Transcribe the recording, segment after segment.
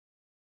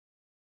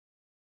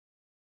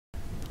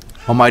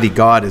Almighty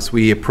God, as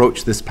we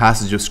approach this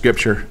passage of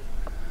Scripture,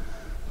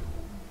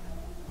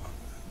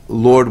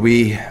 Lord,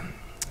 we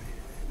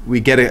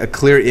get a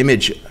clear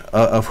image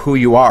of who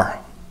you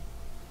are.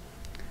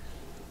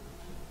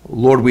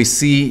 Lord, we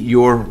see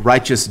your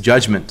righteous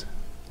judgment,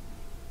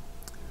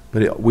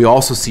 but we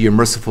also see your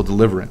merciful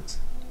deliverance.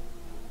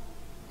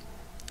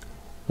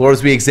 Lord,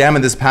 as we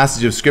examine this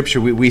passage of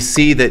Scripture, we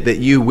see that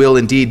you will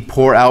indeed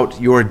pour out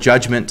your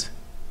judgment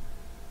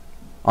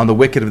on the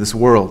wicked of this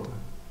world.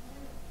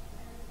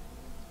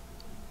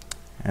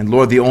 And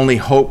Lord, the only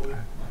hope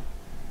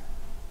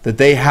that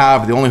they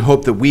have, the only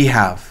hope that we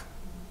have,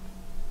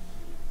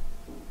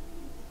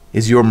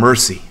 is your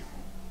mercy.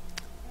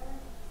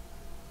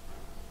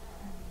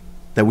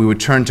 That we would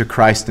turn to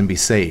Christ and be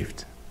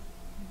saved.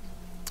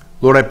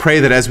 Lord, I pray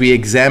that as we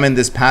examine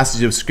this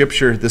passage of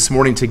Scripture this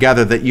morning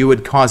together, that you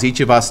would cause each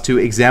of us to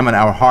examine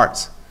our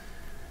hearts.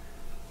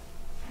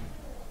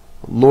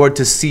 Lord,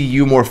 to see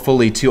you more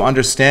fully, to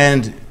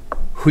understand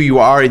who you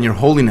are in your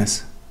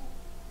holiness.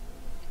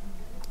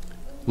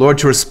 Lord,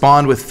 to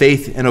respond with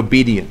faith and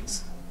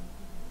obedience.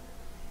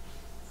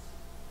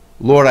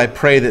 Lord, I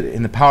pray that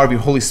in the power of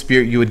your Holy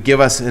Spirit, you would give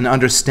us an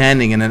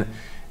understanding and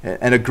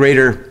a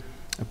greater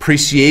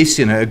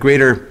appreciation, a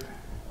greater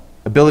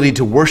ability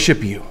to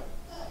worship you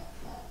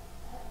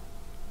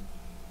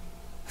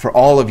for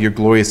all of your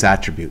glorious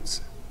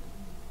attributes.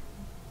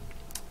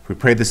 We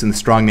pray this in the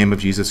strong name of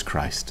Jesus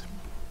Christ.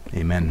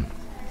 Amen.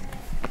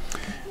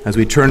 As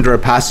we turn to our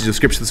passage of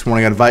Scripture this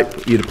morning, I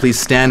invite you to please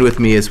stand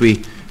with me as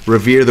we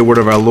revere the word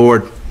of our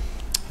Lord.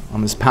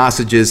 On this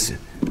passage is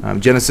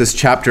Genesis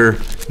chapter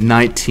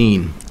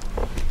 19.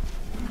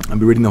 I'll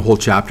be reading the whole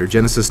chapter,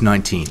 Genesis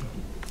 19.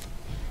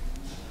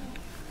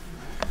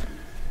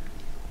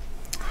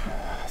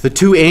 The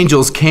two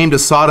angels came to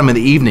Sodom in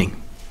the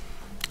evening,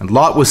 and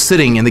Lot was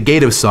sitting in the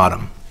gate of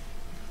Sodom.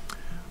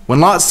 When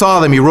Lot saw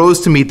them, he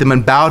rose to meet them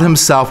and bowed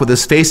himself with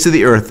his face to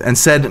the earth and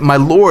said, "My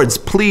lords,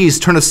 please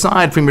turn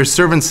aside from your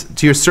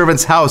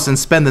servant's house and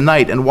spend the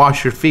night and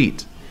wash your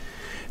feet.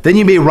 Then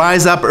you may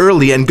rise up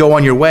early and go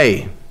on your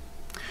way."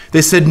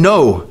 They said,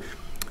 "No,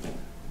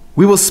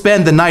 we will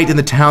spend the night in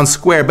the town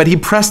square." But he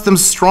pressed them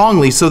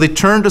strongly, so they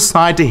turned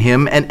aside to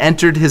him and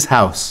entered his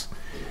house.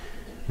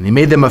 And he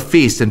made them a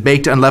feast and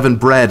baked unleavened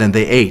bread, and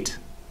they ate.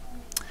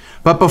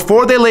 But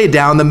before they lay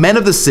down, the men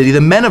of the city, the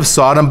men of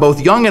Sodom,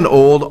 both young and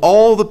old,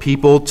 all the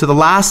people, to the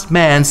last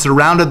man,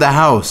 surrounded the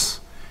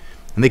house.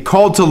 And they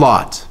called to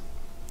Lot,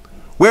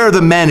 "Where are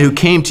the men who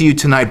came to you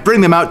tonight?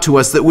 Bring them out to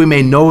us that we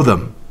may know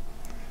them."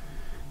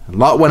 And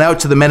Lot went out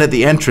to the men at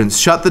the entrance,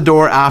 shut the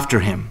door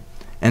after him,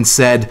 and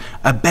said,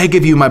 "I beg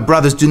of you, my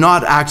brothers, do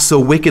not act so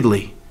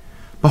wickedly.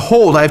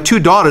 Behold, I have two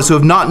daughters who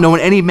have not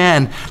known any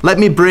man. Let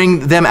me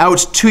bring them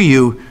out to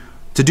you,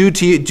 to do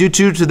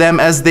to them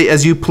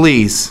as you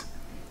please.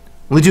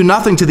 Only do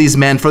nothing to these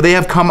men, for they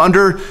have come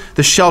under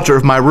the shelter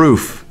of my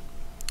roof."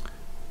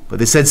 But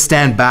they said,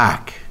 "Stand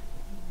back."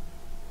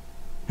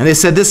 And they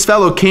said, "This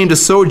fellow came to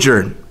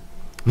sojourn,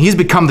 and he's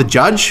become the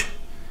judge.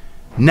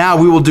 Now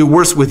we will do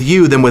worse with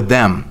you than with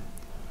them."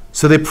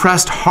 So they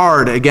pressed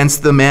hard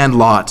against the man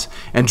Lot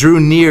and drew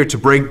near to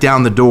break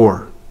down the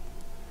door.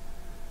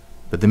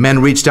 But the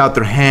men reached out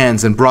their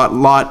hands and brought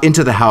Lot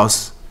into the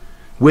house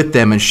with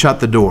them and shut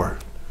the door.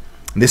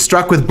 And they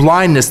struck with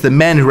blindness the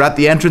men who were at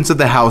the entrance of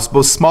the house,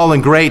 both small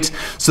and great,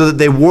 so that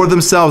they wore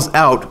themselves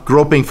out,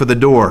 groping for the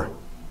door.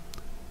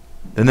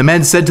 Then the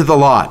men said to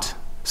Lot,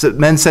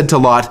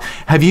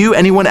 "Have you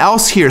anyone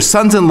else here,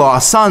 sons-in-law,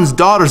 sons,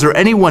 daughters, or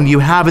anyone you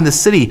have in the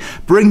city?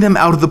 Bring them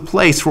out of the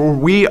place, for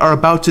we are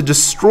about to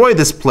destroy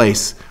this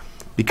place,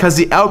 because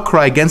the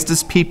outcry against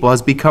his people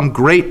has become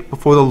great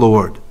before the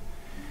Lord.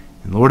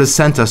 And the Lord has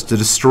sent us to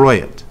destroy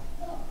it."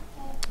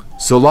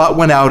 So Lot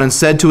went out and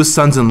said to his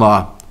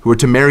sons-in-law, who were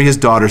to marry his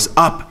daughters,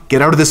 "Up,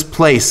 get out of this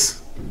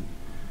place,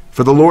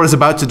 for the Lord is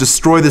about to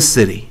destroy the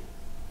city."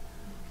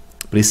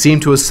 But he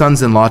seemed to his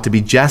sons-in-law to be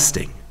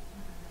jesting.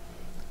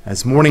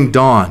 As morning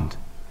dawned,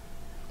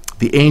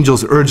 the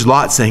angels urged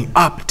Lot, saying,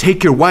 "Up,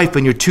 take your wife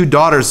and your two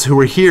daughters who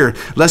are here,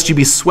 lest you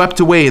be swept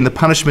away in the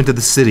punishment of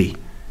the city."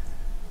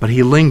 But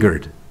he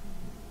lingered.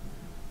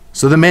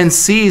 So the men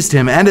seized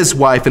him and his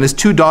wife and his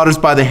two daughters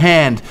by the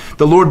hand,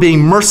 the Lord being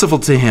merciful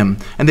to him,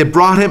 and they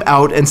brought him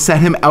out and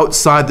set him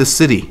outside the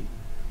city.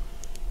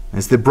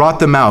 As they brought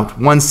them out,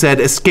 one said,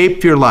 "Escape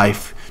for your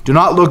life. Do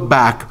not look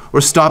back or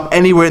stop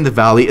anywhere in the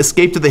valley.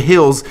 Escape to the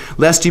hills,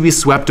 lest you be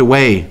swept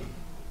away."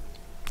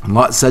 And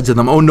Lot said to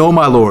them, "Oh no,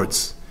 my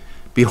lords.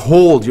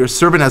 Behold, your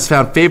servant has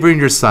found favor in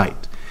your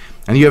sight,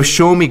 and you have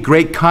shown me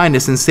great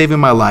kindness in saving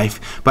my life.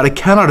 But I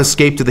cannot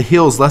escape to the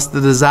hills, lest the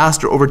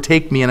disaster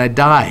overtake me and I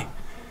die.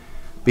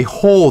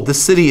 Behold, the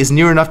city is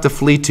near enough to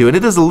flee to, and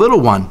it is a little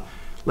one.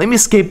 Let me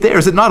escape there.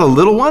 Is it not a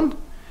little one?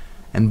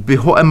 And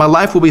behold, and my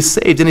life will be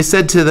saved." And he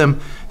said to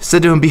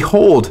him,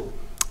 "Behold,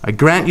 I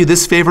grant you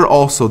this favor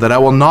also, that I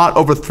will not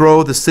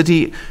overthrow the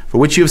city for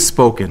which you have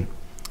spoken.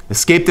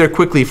 Escape there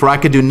quickly, for I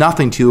can do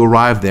nothing till you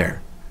arrive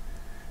there."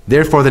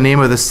 Therefore the name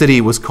of the city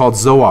was called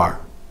Zoar.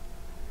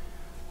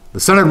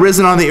 The sun had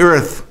risen on the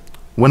earth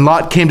when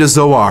Lot came to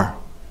Zoar.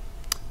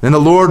 Then the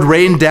Lord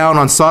rained down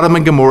on Sodom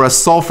and Gomorrah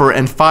sulfur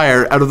and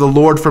fire out of the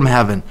Lord from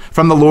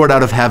the Lord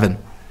out of heaven.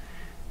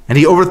 And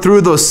he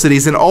overthrew those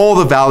cities and all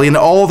the valley and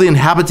all the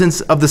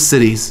inhabitants of the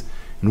cities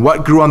and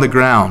what grew on the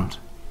ground.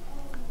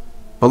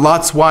 But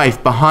Lot's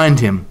wife behind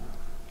him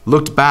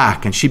looked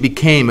back, and she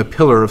became a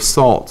pillar of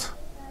salt.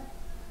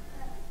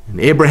 And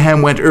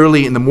Abraham went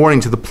early in the morning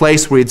to the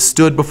place where he had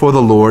stood before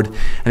the Lord,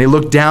 and he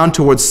looked down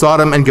toward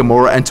Sodom and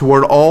Gomorrah and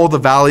toward all the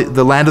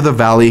land of the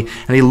valley,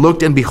 and he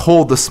looked, and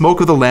behold, the smoke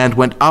of the land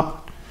went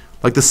up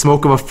like the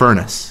smoke of a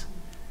furnace.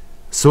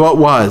 So it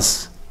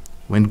was,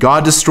 when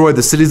God destroyed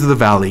the cities of the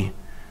valley,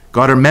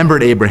 God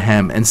remembered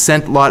Abraham and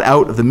sent Lot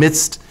out of the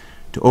midst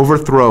of the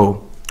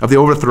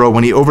overthrow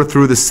when he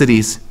overthrew the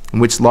cities in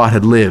which Lot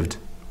had lived.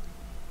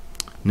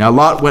 Now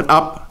Lot went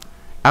up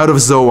out of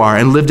Zoar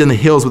and lived in the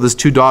hills with his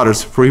 2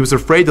 daughters, for he was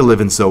afraid to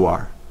live in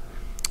Zoar.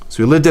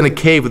 So he lived in a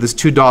cave with his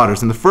 2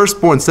 daughters. And the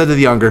firstborn said to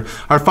the younger,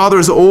 Our father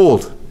is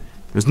old.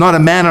 There is not a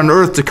man on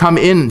earth to come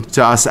in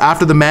to us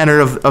after the manner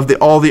of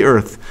all the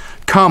earth.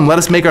 Come, let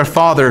us make our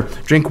father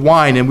drink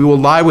wine, and we will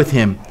lie with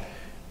him,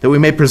 that we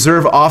may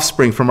preserve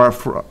offspring from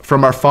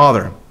our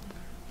father.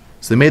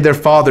 So they made their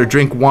father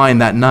drink wine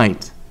that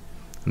night.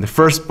 And the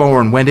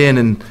firstborn went in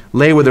and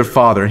lay with her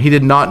father, and he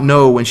did not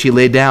know when she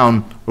lay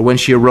down or when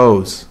she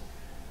arose.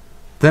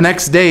 The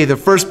next day the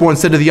firstborn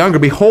said to the younger,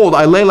 Behold,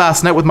 I lay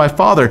last night with my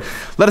father.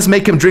 Let us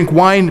make him drink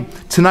wine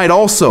tonight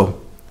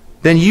also.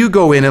 Then you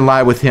go in and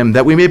lie with him,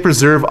 that we may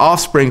preserve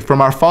offspring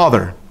from our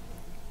father.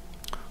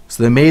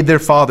 So they made their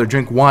father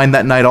drink wine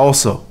that night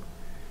also.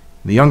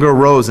 The younger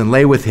arose and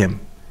lay with him.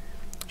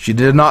 She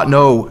did not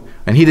know,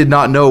 and he did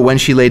not know when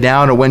she lay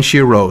down or when she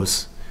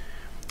arose.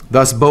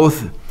 Thus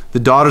both the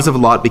daughters of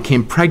Lot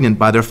became pregnant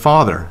by their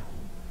father.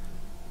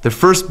 The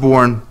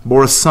firstborn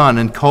bore a son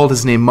and called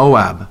his name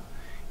Moab.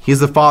 He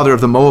is the father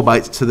of the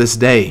Moabites to this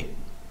day.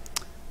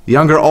 The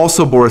younger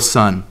also bore a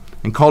son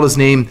and called his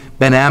name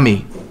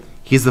Ben-Ammi.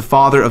 He is the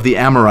father of the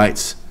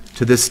Amorites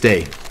to this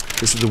day.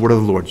 This is the word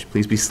of the Lord.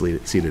 Please be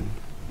seated.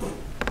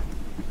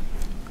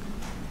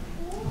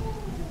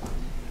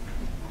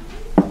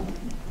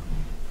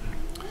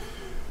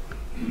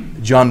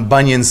 John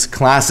Bunyan's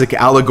classic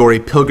allegory,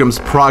 Pilgrim's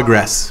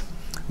Progress,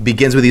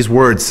 begins with these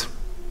words.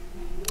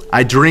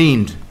 I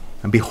dreamed,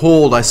 and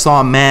behold, I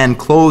saw a man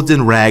clothed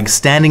in rags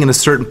standing in a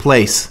certain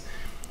place,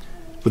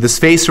 with his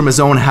face from his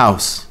own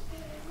house,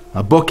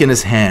 a book in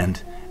his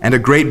hand, and a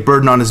great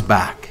burden on his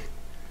back.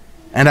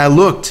 And I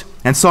looked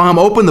and saw him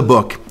open the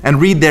book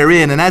and read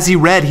therein, and as he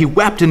read, he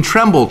wept and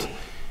trembled.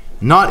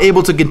 Not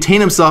able to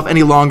contain himself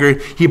any longer,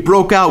 he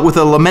broke out with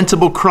a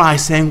lamentable cry,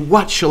 saying,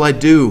 What shall I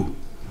do?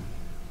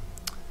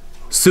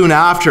 Soon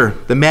after,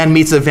 the man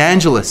meets an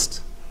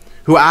evangelist,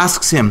 who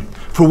asks him,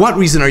 For what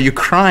reason are you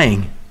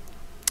crying?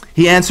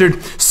 He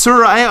answered,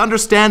 Sir, I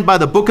understand by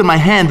the book in my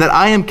hand that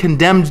I am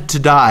condemned to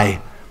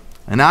die,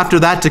 and after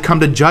that to come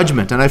to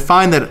judgment, and I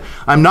find that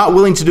I'm not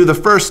willing to do the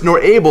first, nor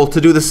able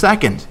to do the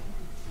second.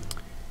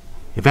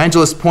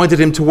 Evangelist pointed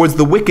him towards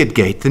the wicket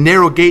gate, the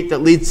narrow gate that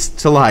leads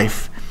to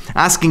life,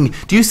 asking,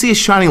 Do you see a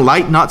shining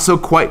light not so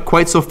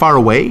quite so far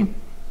away?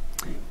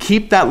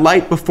 Keep that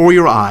light before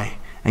your eye,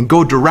 and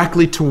go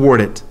directly toward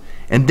it.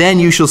 And then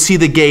you shall see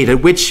the gate,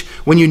 at which,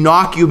 when you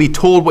knock, you'll be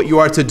told what you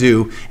are to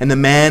do. And the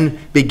man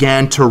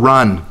began to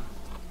run.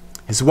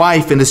 His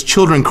wife and his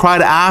children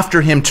cried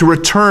after him to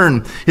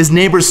return, his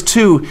neighbors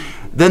too.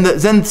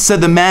 Then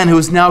said the man who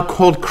is now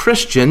called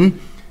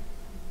Christian,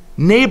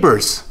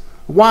 Neighbors,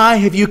 why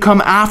have you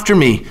come after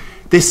me?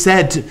 They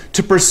said,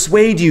 to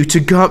persuade you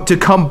to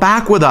come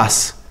back with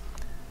us.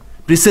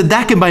 But he said,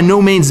 that can by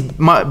no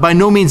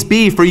means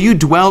be, for you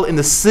dwell in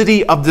the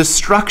city of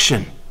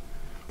destruction,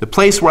 the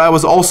place where I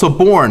was also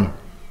born.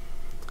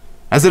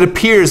 As it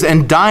appears,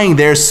 and dying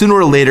there, sooner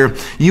or later,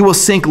 you will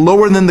sink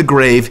lower than the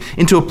grave,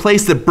 into a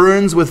place that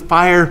burns with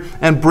fire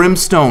and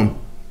brimstone.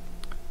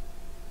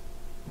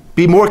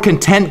 Be more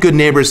content, good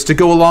neighbors, to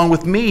go along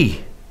with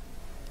me.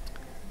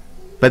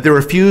 But they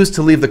refused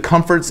to leave the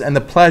comforts and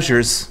the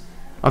pleasures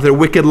of their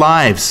wicked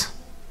lives.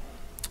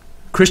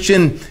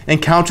 Christian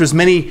encounters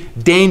many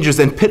dangers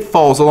and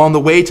pitfalls along the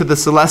way to the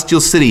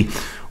celestial city.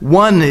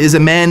 One is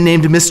a man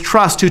named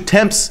Mistrust, who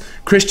tempts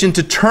Christian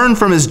to turn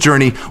from his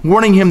journey,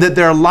 warning him that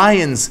there are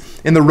lions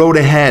in the road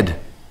ahead.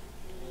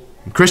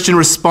 And Christian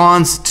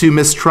responds to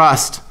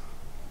Mistrust,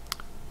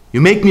 You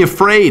make me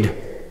afraid.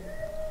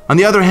 On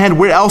the other hand,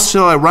 where else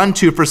shall I run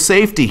to for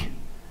safety?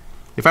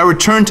 If I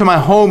return to my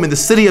home in the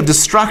city of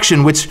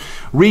destruction, which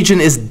region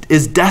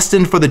is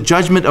destined for the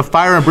judgment of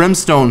fire and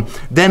brimstone,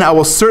 then I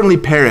will certainly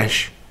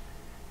perish.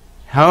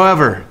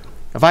 However,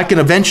 if I can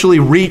eventually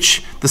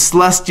reach the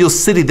celestial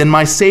city, then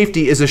my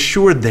safety is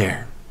assured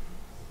there.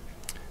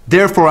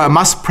 Therefore, I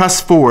must press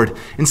forward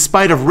in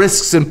spite of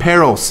risks and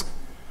perils.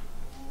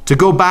 To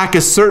go back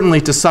is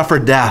certainly to suffer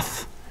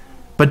death.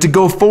 But to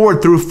go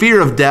forward through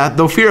fear of death,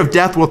 though fear of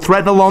death will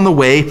threaten along the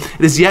way,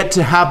 it is yet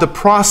to have the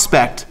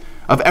prospect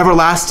of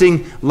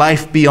everlasting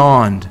life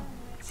beyond.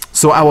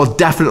 So I will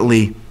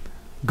definitely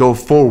go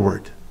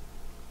forward.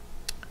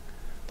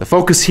 The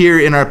focus here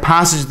in our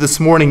passage this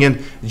morning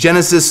in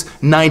Genesis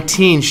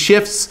 19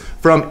 shifts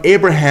from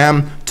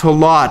Abraham to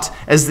Lot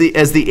as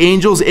the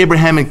angels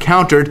Abraham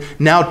encountered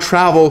now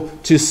travel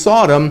to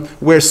Sodom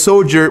where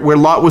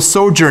Lot was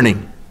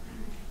sojourning.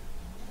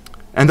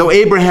 And though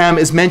Abraham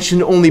is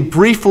mentioned only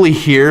briefly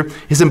here,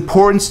 his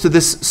importance to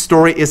this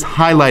story is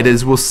highlighted,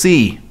 as we'll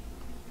see.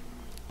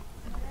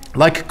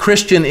 Like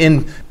Christian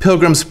in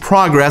Pilgrim's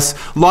Progress,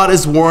 Lot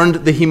is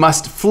warned that he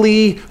must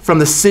flee from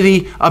the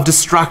city of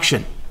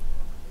destruction.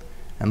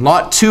 And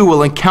Lot too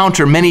will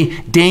encounter many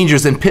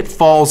dangers and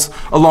pitfalls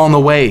along the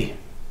way.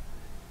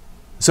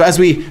 So as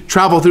we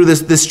travel through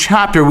this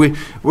chapter, we're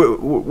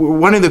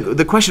wondering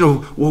the question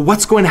of, well,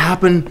 what's going to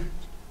happen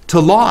to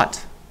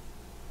Lot?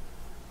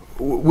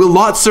 Will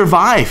Lot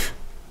survive?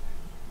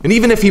 And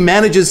even if he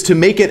manages to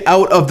make it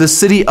out of the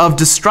city of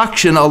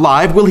destruction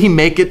alive, will he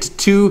make it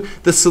to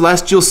the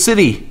celestial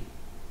city?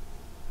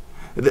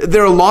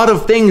 There are a lot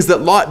of things that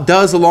Lot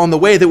does along the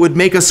way that would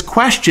make us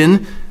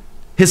question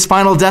his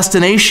final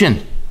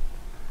destination.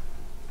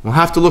 We'll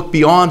have to look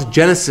beyond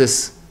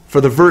Genesis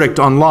for the verdict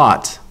on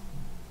Lot.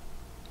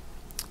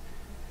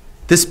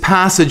 This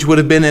passage would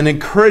have been an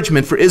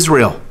encouragement for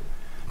Israel,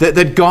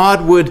 that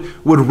God would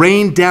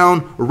rain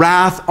down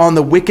wrath on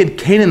the wicked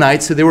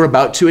Canaanites that they were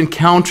about to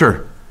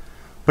encounter.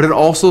 But it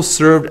also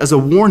served as a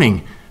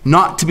warning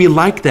not to be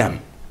like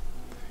them.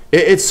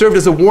 It served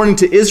as a warning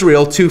to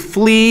Israel to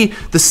flee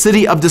the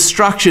city of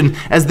destruction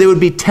as they would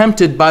be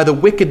tempted by the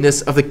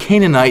wickedness of the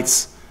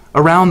Canaanites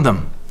around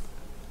them.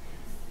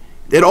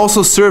 It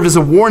also served as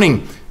a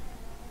warning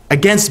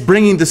against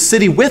bringing the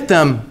city with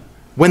them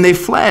when they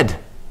fled.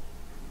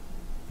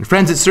 And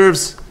friends, it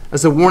serves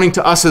as a warning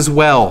to us as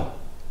well.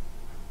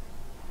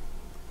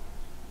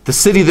 The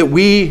city that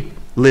we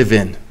live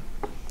in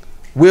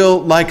will,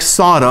 like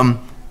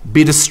Sodom,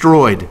 be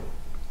destroyed.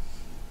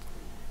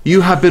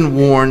 You have been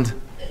warned,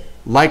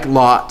 like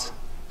Lot,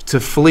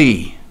 to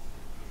flee.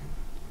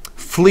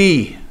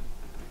 Flee.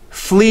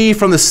 Flee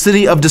from the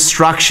city of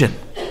destruction.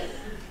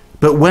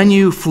 But when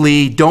you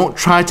flee, don't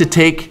try to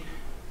take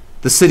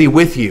the city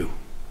with you.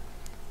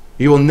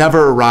 You will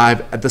never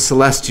arrive at the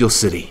celestial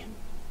city.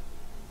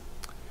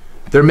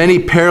 There are many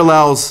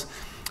parallels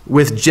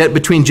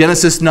between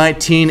Genesis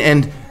 19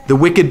 and the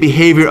wicked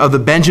behavior of the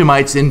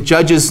Benjamites in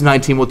Judges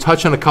 19. We'll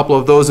touch on a couple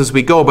of those as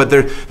we go, but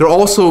there are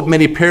also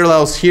many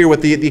parallels here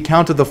with the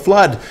account of the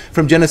flood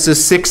from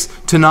Genesis 6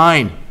 to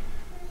 9,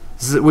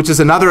 which is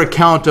another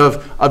account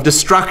of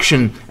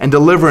destruction and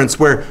deliverance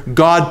where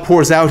God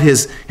pours out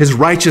his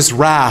righteous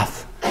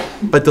wrath,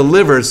 but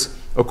delivers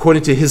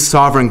according to his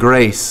sovereign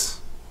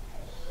grace.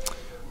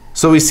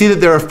 So we see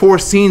that there are 4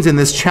 scenes in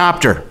this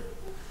chapter.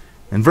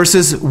 In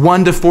verses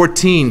 1 to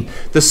 14,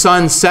 the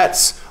sun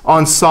sets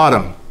on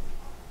Sodom.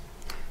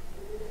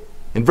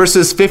 In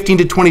verses 15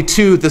 to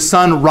 22, the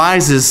sun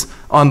rises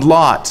on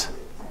Lot.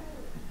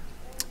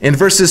 In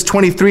verses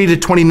 23 to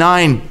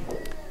 29,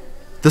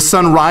 the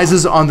sun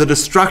rises on the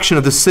destruction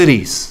of the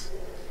cities.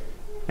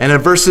 And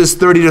in verses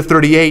 30 to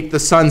 38, the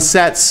sun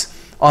sets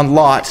on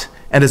Lot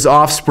and his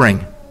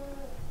offspring.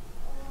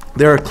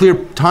 There are clear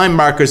time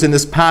markers in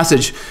this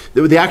passage.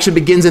 The action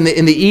begins in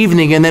the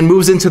evening and then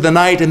moves into the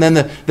night and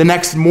then the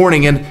next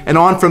morning. And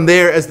on from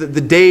there, as the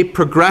day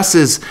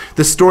progresses,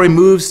 the story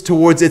moves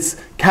towards its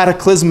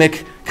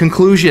cataclysmic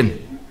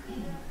conclusion.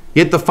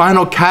 Yet the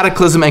final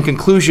cataclysm and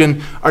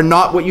conclusion are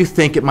not what you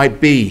think it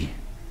might be.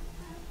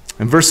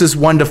 In verses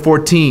 1 to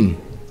 14,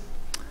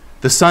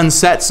 the sun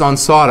sets on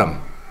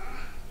Sodom.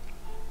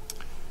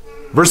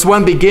 Verse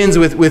 1 begins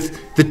with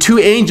the 2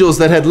 angels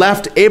that had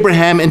left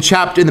Abraham in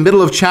the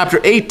middle of chapter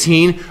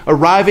 18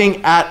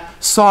 arriving at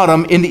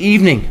Sodom in the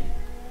evening.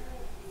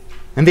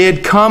 And they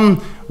had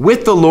come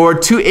with the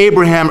Lord to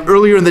Abraham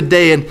earlier in the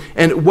day,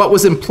 and what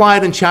was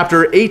implied in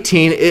chapter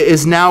 18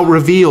 is now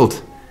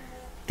revealed.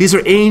 These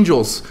are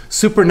angels,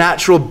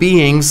 supernatural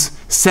beings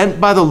sent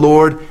by the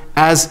Lord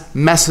as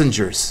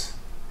messengers.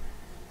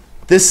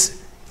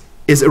 This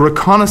is a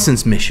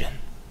reconnaissance mission.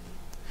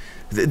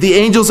 The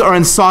angels are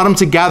in Sodom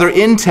to gather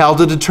intel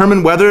to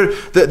determine whether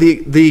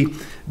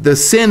the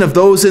sin of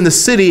those in the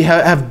city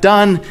have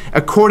done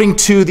according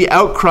to the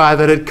outcry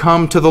that had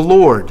come to the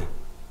Lord.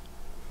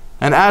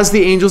 And as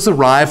the angels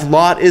arrive,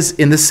 Lot is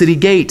in the city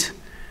gate,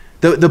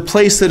 the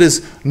place that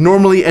is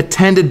normally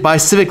attended by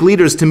civic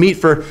leaders to meet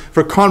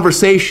for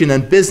conversation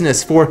and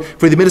business, for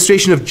the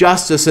administration of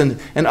justice and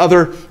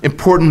other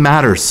important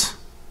matters.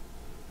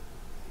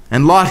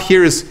 And Lot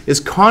here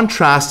is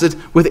contrasted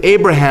with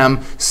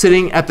Abraham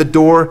sitting at the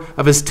door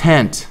of his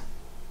tent.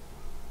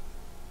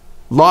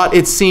 Lot,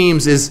 it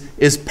seems,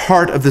 is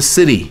part of the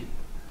city,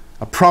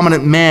 a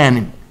prominent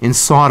man in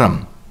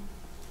Sodom.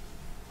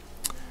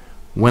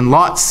 When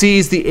Lot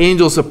sees the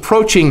angels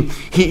approaching,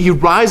 he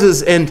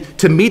rises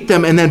to meet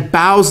them and then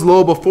bows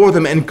low before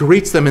them and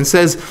greets them and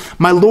says,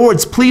 "My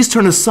lords, please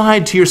turn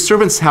aside to your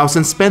servant's house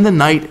and spend the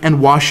night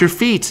and wash your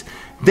feet.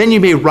 Then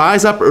you may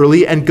rise up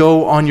early and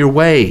go on your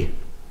way."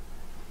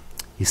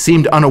 He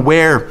seemed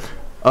unaware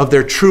of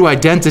their true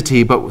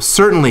identity, but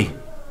certainly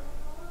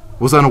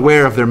was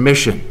unaware of their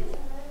mission.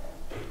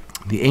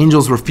 The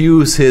angels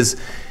refuse his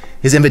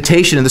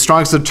invitation in the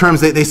strongest of terms.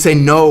 They say,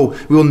 no,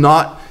 we will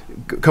not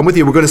come with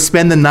you. We're going to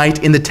spend the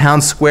night in the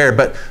town square.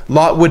 But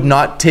Lot would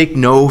not take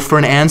no for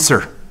an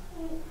answer.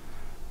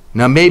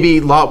 Now, maybe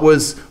Lot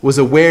was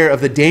aware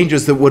of the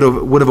dangers that would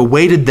have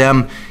awaited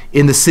them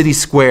in the city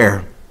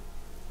square.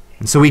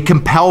 And so he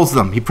compels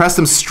them. He pressed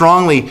them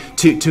strongly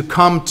to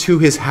come to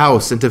his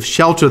house and to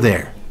shelter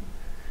there.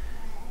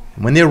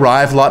 And when they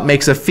arrive, Lot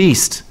makes a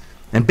feast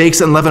and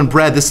bakes unleavened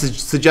bread. This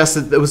suggests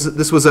that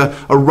this was a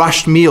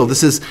rushed meal.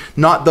 This is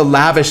not the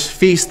lavish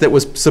feast that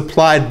was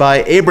supplied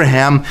by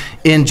Abraham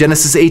in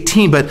Genesis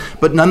 18.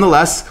 But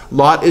nonetheless,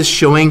 Lot is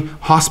showing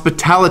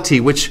hospitality,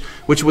 which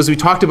was, we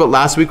talked about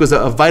last week, was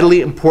a vitally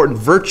important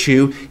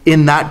virtue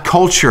in that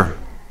culture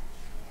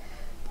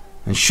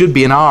and should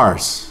be in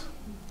ours.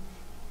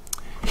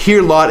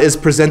 Here, Lot is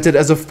presented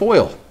as a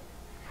foil.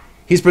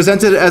 He's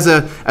presented as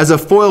a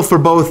foil for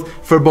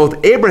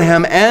both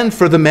Abraham and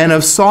for the men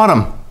of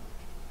Sodom.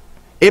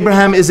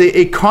 Abraham is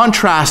a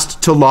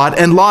contrast to Lot,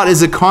 and Lot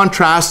is a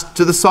contrast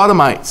to the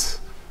Sodomites.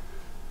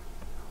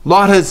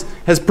 Lot has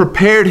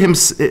separated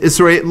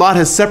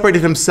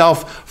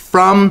himself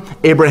from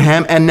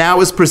Abraham and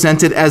now is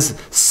presented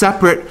as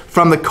separate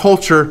from the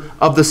culture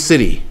of the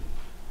city.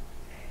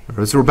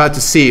 As we're about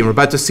to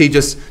see,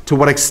 just to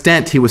what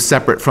extent he was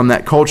separate from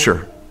that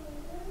culture.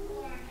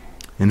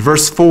 In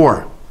verse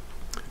 4,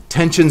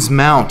 tensions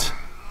mount.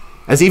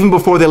 As even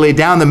before they lay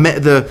down,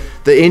 the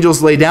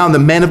angels lay down, the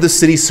men of the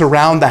city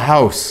surround the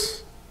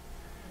house.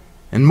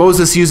 And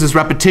Moses uses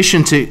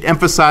repetition to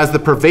emphasize the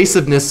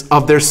pervasiveness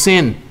of their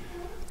sin.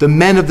 The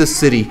men of the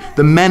city,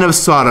 the men of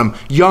Sodom,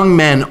 young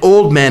men,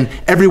 old men,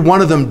 every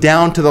one of them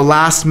down to the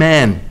last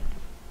man.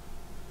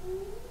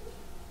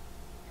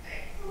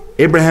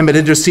 Abraham had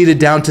interceded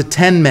down to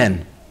 10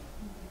 men.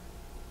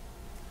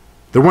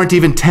 There weren't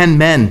even 10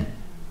 men,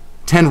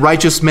 10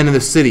 righteous men in the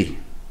city.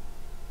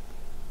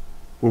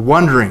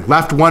 We're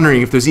left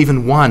wondering if there's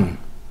even one.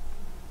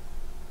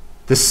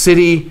 The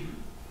city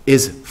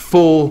is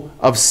full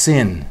of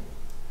sin.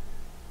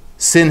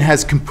 Sin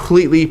has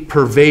completely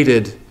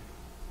pervaded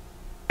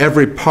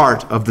every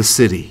part of the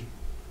city.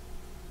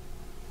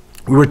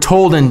 We were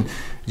told in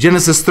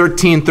Genesis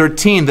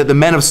 13:13 that the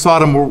men of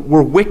Sodom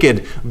were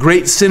wicked,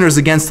 great sinners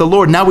against the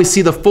Lord. Now we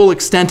see the full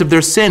extent of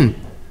their sin.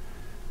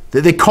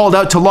 They called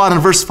out to Lot in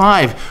verse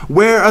 5,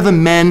 "Where are the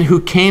men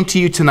who came to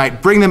you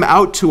tonight? Bring them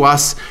out to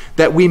us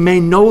that we may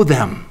know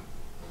them."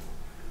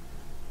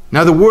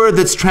 Now the word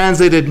that's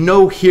translated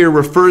know here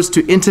refers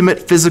to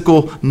intimate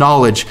physical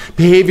knowledge,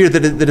 behavior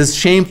that is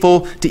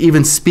shameful to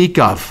even speak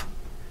of.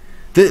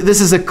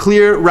 This is a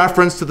clear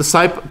reference to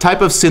the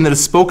type of sin that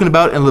is spoken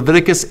about in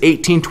Leviticus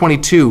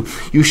 18:22.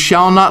 "You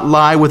shall not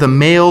lie with a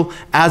male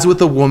as with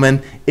a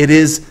woman. It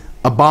is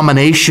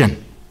abomination."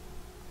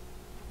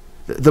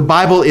 The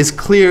Bible is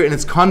clear in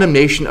its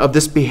condemnation of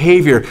this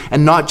behavior,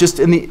 and not just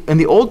in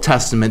the Old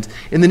Testament,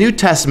 in the New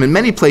Testament,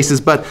 many places,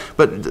 but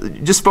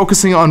just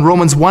focusing on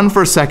Romans 1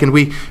 for a second,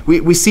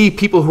 we see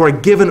people who are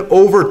given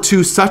over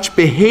to such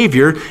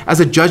behavior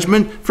as a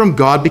judgment from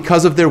God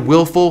because of their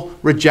willful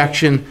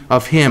rejection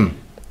of Him.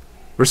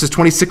 Verses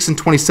 26 and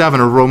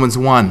 27 of Romans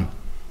 1.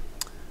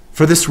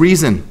 "For this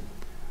reason,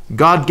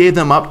 God gave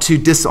them up to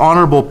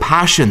dishonorable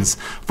passions,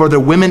 for their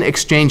women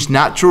exchanged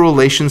natural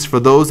relations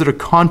for those that are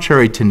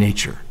contrary to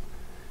nature.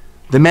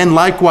 The men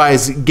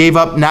likewise gave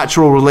up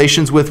natural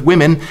relations with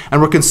women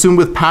and were consumed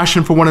with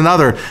passion for one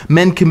another,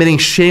 men committing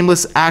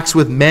shameless acts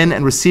with men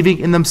and receiving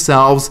in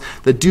themselves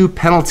the due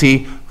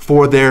penalty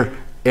for their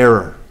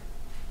error."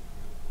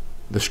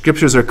 The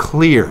scriptures are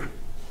clear.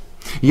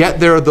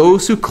 Yet there are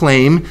those who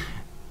claim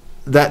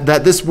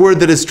that this word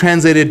that is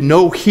translated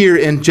 "know" here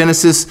in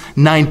Genesis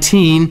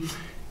 19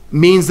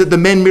 means that the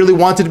men merely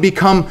wanted to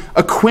become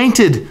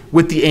acquainted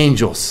with the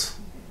angels,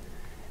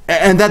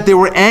 and that they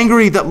were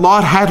angry that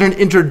Lot hadn't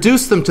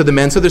introduced them to the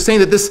men. So they're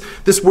saying that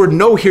this word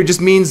 "know" here just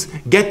means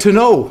get to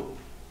know.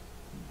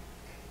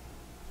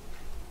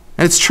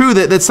 And it's true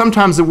that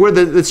sometimes the word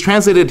that's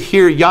translated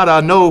here,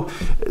 yada, know,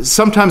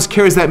 sometimes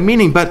carries that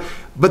meaning, but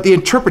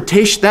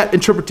that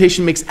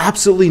interpretation makes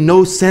absolutely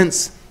no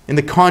sense in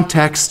the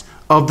context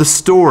of the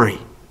story.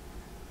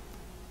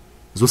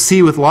 As we'll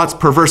see with Lot's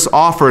perverse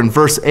offer in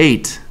verse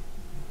 8.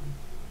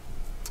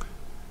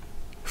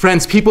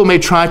 Friends, people may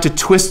try to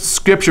twist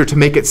Scripture to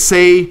make it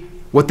say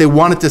what they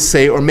want it to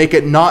say, or make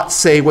it not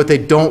say what they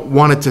don't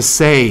want it to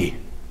say.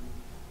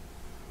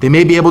 They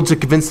may be able to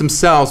convince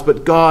themselves,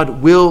 but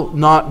God will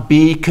not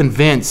be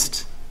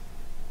convinced.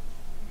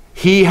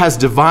 He has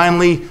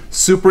divinely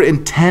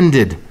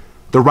superintended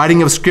the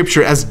writing of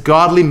Scripture as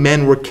godly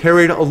men were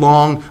carried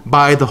along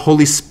by the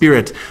Holy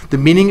Spirit. The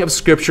meaning of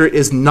Scripture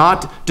is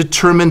not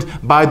determined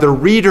by the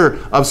reader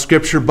of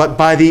Scripture, but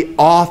by the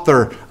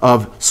author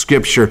of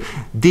Scripture.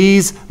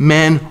 These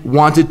men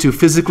wanted to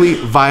physically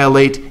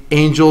violate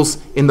angels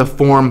in the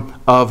form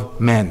of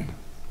men.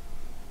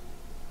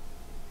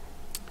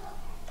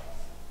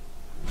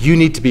 You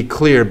need to be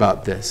clear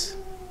about this.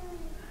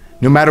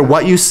 No matter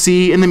what you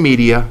see in the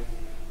media,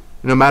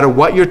 no matter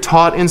what you're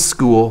taught in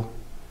school,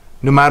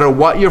 No matter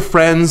what your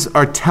friends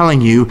are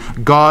telling you,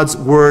 God's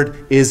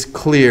word is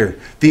clear.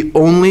 The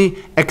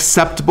only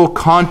acceptable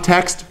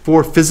context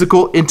for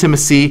physical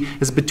intimacy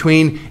is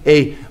between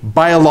a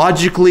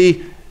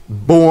biologically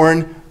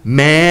born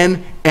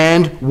man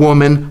and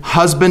woman,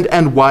 husband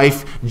and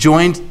wife,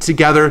 joined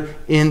together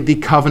in the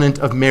covenant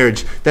of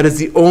marriage. That is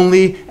the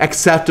only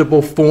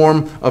acceptable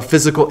form of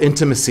physical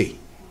intimacy.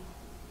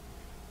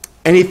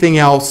 Anything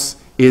else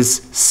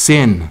is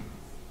sin.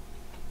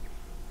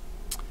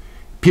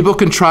 People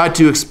can try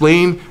to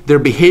explain their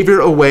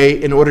behavior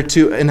away in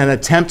an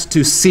attempt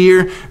to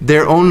sear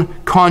their own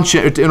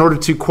conscience, in order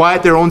to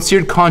quiet their own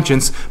seared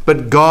conscience,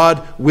 but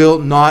God will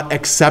not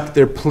accept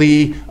their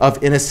plea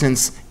of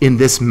innocence in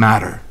this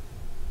matter.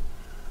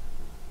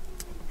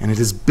 And it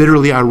is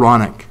bitterly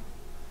ironic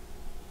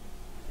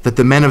that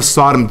the men of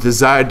Sodom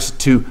desired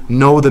to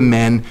know the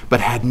men, but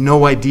had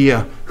no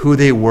idea who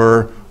they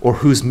were or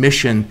whose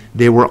mission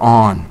they were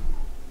on.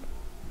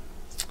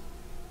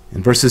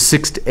 In verses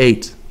 6 to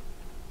 8,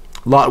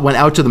 Lot went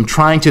out to them,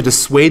 trying to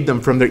dissuade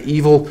them from their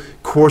evil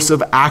course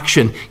of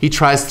action. He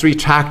tries 3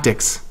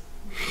 tactics.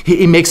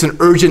 He makes an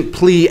urgent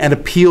plea and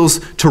appeals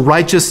to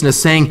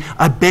righteousness, saying,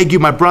 I beg you,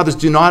 my brothers,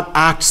 do not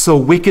act so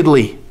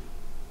wickedly.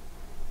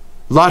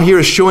 Lot here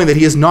is showing that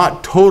he is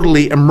not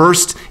totally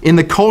immersed in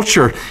the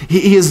culture.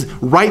 He is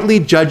rightly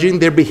judging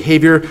their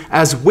behavior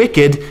as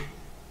wicked,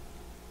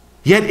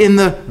 yet in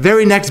the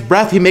very next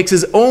breath, he makes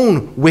his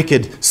own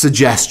wicked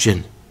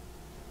suggestion.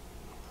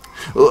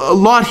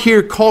 Lot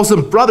here calls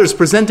them brothers,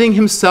 presenting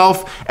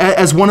himself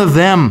as one of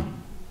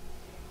them.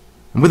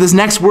 And with his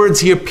next words,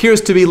 he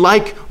appears to be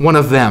like one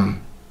of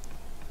them.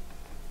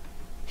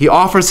 He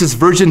offers his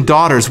virgin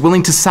daughters,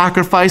 willing to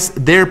sacrifice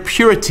their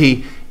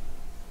purity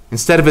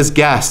instead of his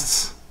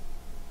guests.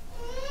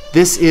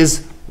 This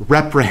is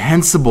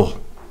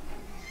reprehensible.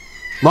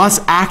 Lot's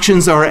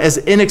actions are as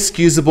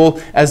inexcusable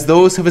as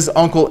those of his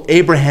uncle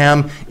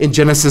Abraham in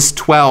Genesis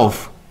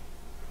 12,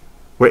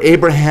 where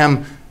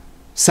Abraham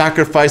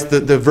sacrificed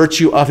the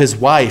virtue of his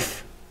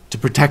wife to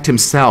protect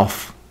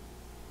himself.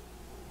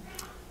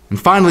 And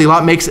finally,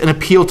 Lot makes an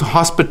appeal to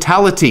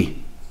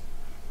hospitality,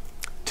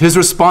 to his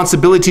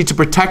responsibility to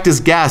protect his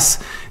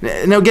guests.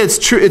 Now again,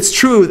 it's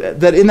true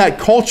that in that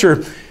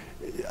culture,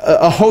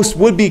 a host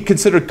would be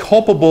considered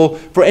culpable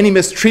for any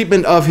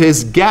mistreatment of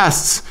his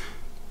guests.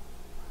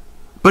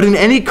 But in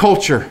any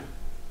culture,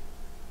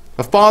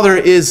 a father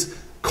is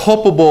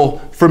culpable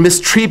for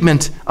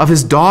mistreatment of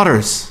his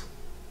daughters.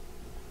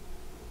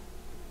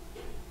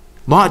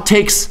 Lot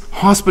takes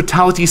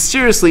hospitality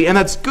seriously, and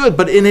that's good,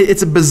 but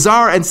it's a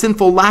bizarre and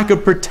sinful lack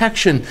of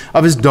protection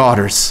of his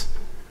daughters.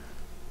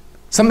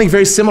 Something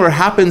very similar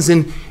happens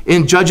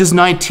in Judges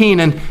 19,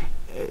 and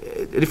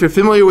if you're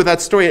familiar with that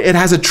story, it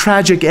has a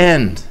tragic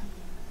end.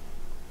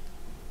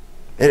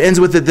 It ends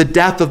with the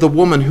death of the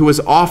woman who was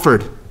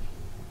offered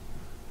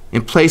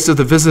in place of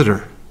the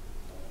visitor.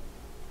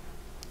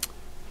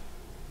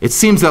 It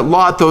seems that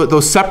Lot, though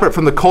separate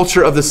from the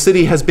culture of the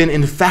city, has been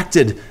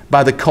infected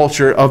by the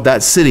culture of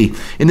that city.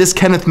 In this,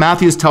 Kenneth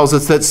Matthews tells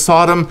us that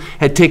Sodom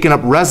had taken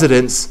up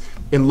residence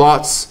in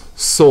Lot's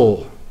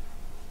soul.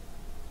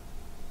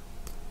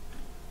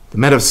 The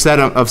men of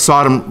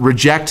Sodom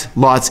reject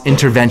Lot's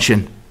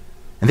intervention,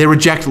 and they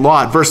reject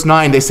Lot. Verse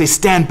 9, they say,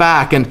 stand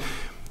back. And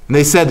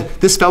they said,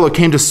 this fellow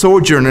came to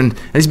sojourn, and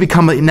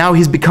now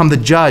he's become the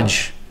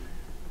judge.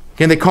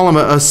 Again, they call him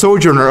a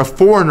sojourner, a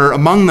foreigner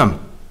among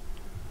them.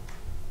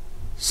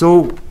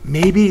 So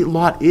maybe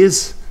Lot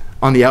is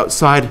on the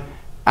outside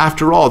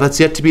after all.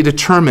 That's yet to be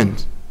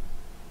determined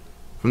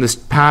from this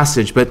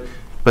passage. But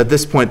at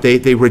this point,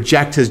 they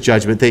reject his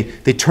judgment.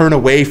 They turn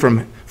away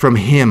from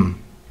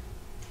him.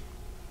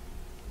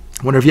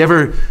 I wonder if you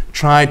ever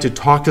tried to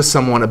talk to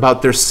someone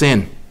about their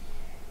sin,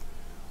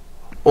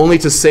 only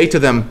to say to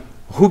them,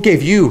 who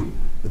gave you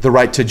the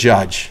right to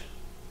judge?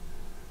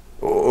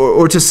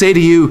 Or to say to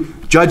you,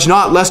 judge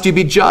not, lest you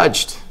be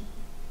judged.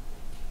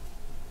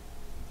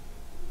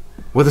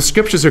 Well, the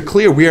scriptures are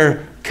clear. We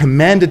are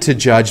commanded to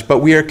judge, but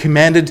we are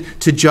commanded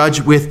to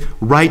judge with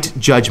right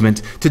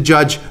judgment, to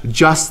judge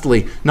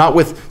justly, not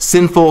with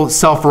sinful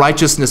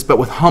self-righteousness, but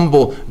with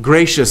humble,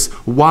 gracious,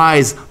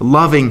 wise,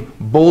 loving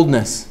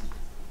boldness.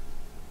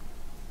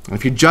 And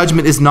if your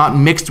judgment is not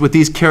mixed with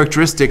these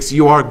characteristics,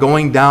 you are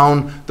going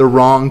down the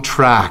wrong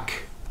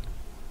track.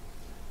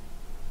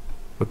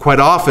 But quite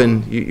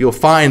often, you'll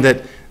find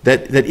that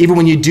even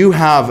when you do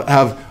have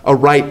a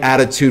right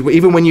attitude,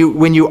 even when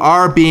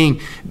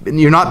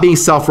you're not being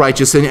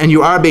self-righteous and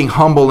you are being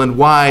humble and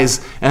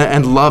wise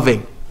and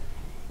loving,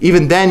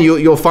 even then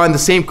you'll find the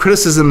same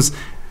criticisms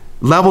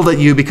leveled at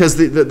you because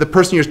the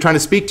person you're trying to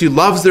speak to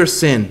loves their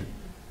sin.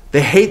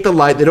 They hate the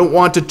light. They don't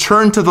want to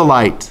turn to the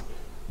light.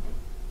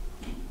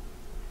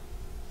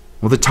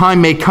 Well, the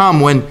time may come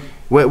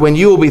when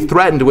you will be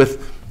threatened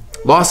with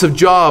loss of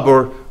job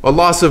or a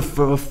loss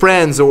of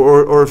friends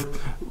or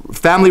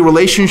family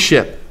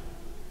relationship,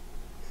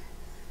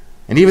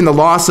 and even the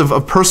loss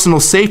of personal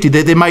safety.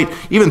 They might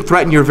even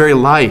threaten your very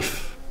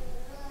life.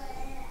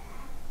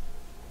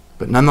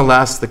 But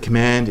nonetheless, the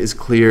command is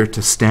clear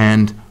to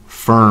stand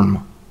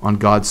firm. on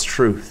God's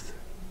truth.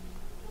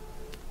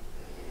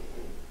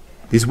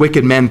 These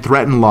wicked men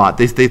threaten Lot.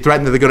 They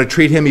threaten that they're going to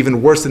treat him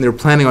even worse than they were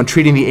planning on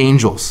treating the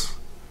angels.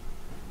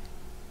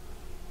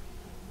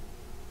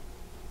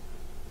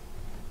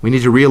 We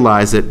need to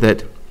realize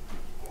that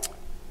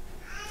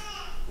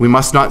we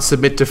must not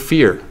submit to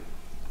fear.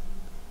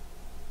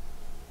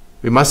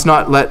 We must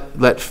not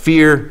let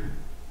fear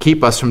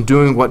keep us from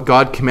doing what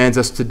God commands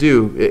us to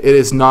do. It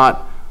is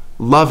not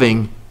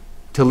loving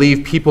to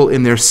leave people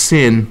in their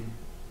sin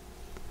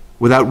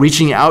without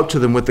reaching out to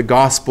them with the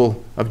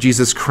gospel of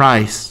Jesus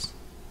Christ.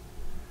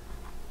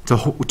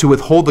 To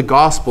withhold the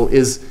gospel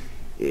is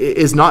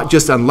not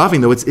just unloving,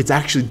 though. It's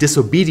actually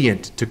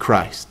disobedient to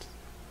Christ.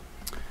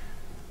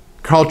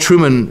 Carl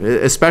Trueman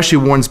especially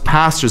warns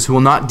pastors who will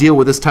not deal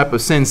with this type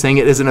of sin, saying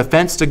it is an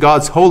offense to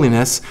God's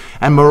holiness,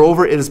 and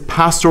moreover, it is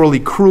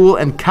pastorally cruel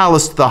and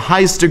callous to the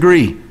highest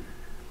degree,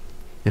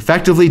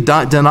 effectively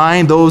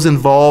denying those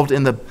involved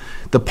in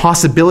the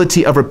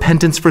possibility of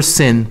repentance for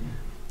sin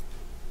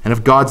and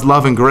of God's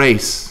love and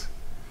grace.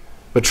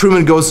 But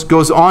Trueman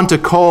goes on to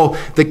call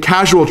the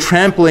casual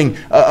trampling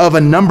of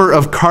a number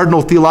of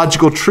cardinal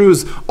theological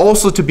truths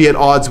also to be at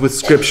odds with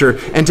Scripture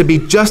and to be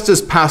just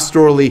as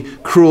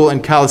pastorally cruel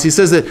and callous. He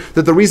says that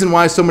the reason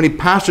why so many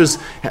pastors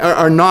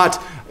are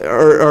not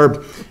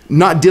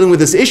dealing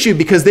with this issue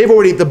because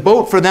the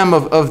boat for them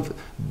of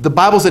the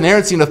Bible's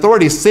inerrancy and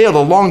authority sailed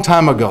a long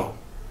time ago.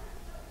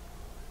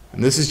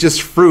 And this is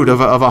just fruit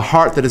of a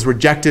heart that has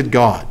rejected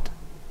God.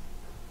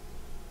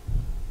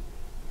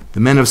 The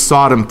men of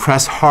Sodom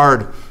pressed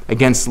hard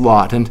against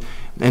Lot and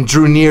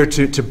drew near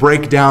to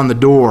break down the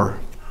door.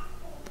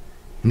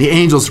 And the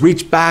angels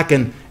reached back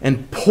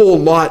and pull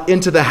Lot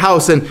into the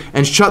house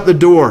and shut the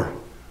door.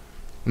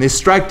 And they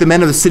strike the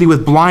men of the city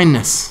with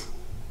blindness.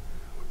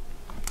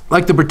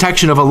 Like the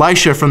protection of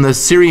Elisha from the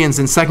Syrians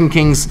in 2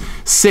 Kings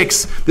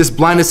 6, this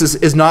blindness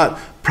is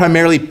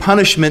primarily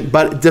punishment,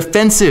 but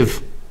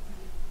defensive.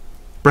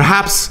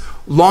 Perhaps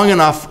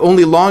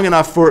only long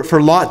enough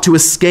for Lot to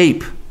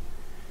escape.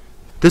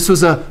 This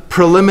was a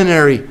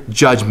preliminary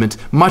judgment.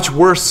 Much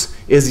worse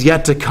is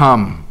yet to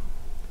come.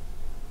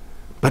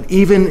 But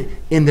even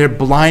in their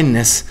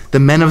blindness, the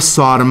men of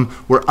Sodom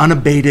were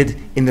unabated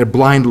in their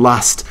blind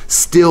lust,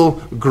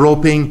 still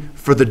groping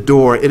for the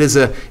door. It is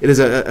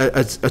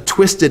a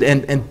twisted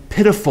and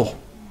pitiful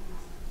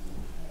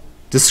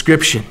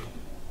description.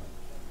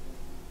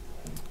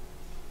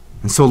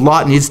 And so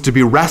Lot needs to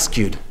be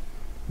rescued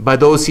by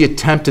those he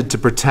attempted to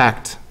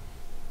protect.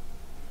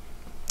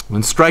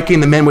 When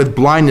striking the men with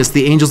blindness,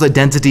 the angel's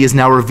identity is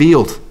now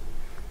revealed.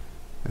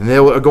 And they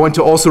are going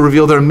to also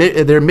reveal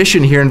their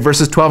mission here in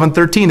verses 12 and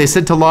 13. They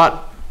said to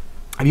Lot,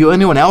 "Have you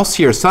anyone else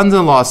here,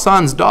 sons-in-law,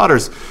 sons,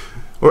 daughters,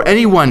 or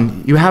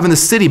anyone you have in the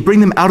city? Bring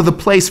them out of the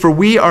place, for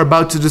we are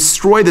about to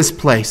destroy this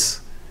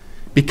place,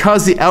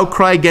 because the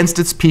outcry against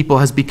its people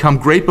has become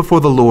great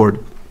before the Lord,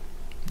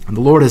 and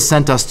the Lord has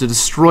sent us to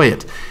destroy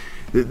it."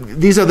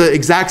 These are the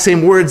exact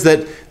same words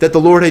that the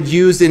Lord had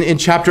used in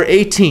chapter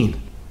 18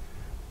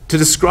 to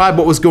describe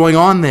what was going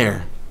on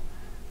there.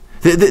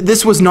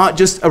 This was not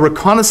just a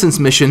reconnaissance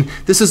mission.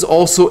 This is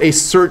also a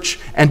search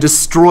and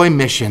destroy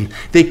mission.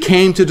 They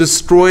came to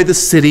destroy the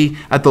city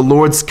at the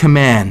Lord's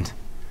command.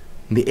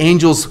 And the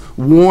angels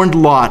warned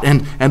Lot,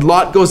 and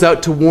Lot goes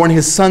out to warn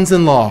his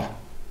sons-in-law,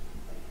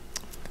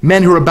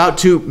 men who are about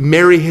to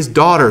marry his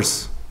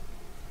daughters,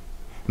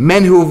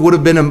 men who would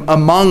have been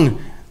among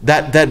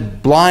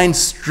that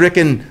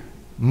blind-stricken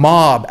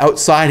mob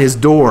outside his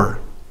door.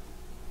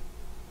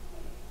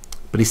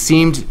 But he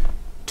seemed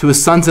to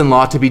his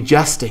sons-in-law to be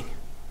jesting.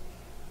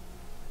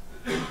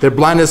 Their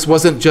blindness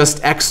wasn't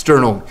just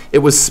external, it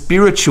was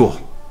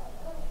spiritual.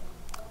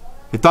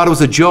 They thought it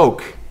was a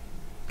joke.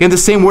 Again, the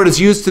same word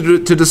is used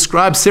to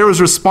describe Sarah's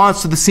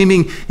response to the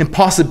seeming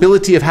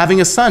impossibility of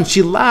having a son.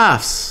 She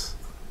laughs.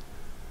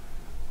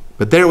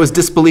 But there was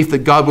disbelief that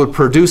God would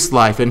produce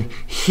life, and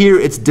here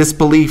it's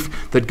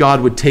disbelief that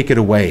God would take it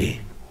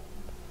away.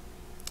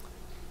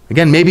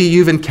 Again, maybe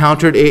you've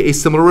encountered a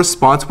similar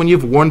response when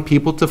you've warned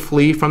people to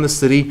flee from the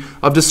city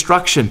of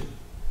destruction.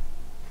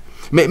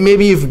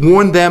 Maybe you've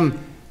warned them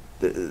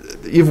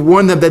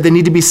that they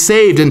need to be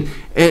saved,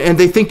 and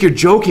they think you're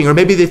joking, or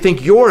maybe they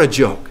think you're a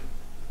joke.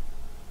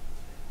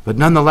 But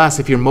nonetheless,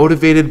 if you're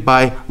motivated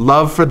by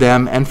love for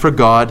them and for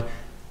God,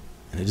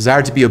 and a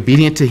desire to be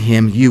obedient to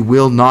Him, you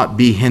will not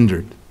be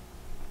hindered.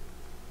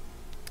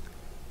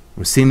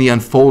 We're seeing the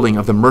unfolding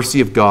of the mercy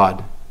of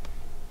God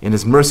in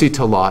His mercy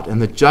to Lot,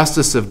 and the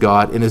justice of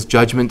God in His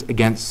judgment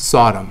against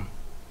Sodom.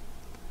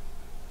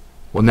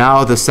 Well,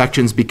 now the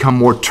sections become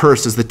more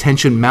terse as the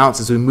tension mounts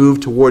as we move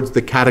towards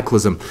the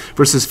cataclysm.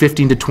 Verses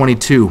 15 to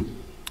 22.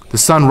 The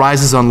sun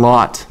rises on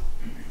Lot.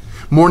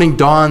 Morning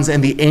dawns,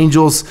 and the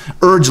angels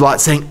urge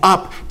Lot, saying,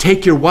 "Up,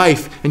 take your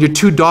wife and your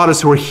 2 daughters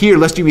who are here,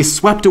 lest you be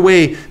swept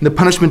away in the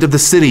punishment of the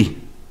city."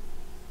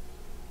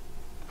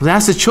 He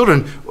asked his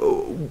children,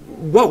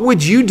 what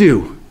would you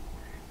do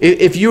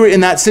if you were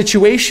in that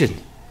situation?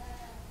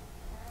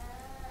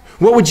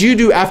 What would you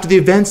do after the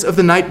events of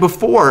the night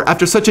before,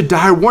 after such a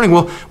dire warning?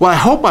 Well, I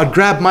hope I'd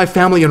grab my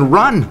family and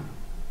run.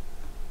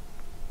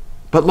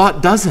 But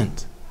Lot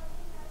doesn't.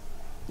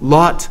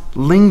 Lot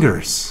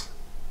lingers.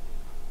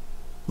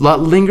 Lot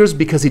lingers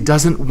because he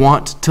doesn't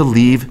want to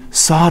leave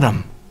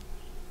Sodom.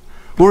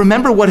 Well,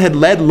 remember what had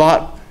led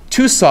Lot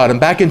to Sodom.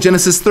 Back in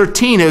Genesis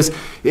 13,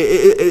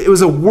 it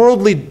was a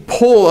worldly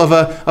pull of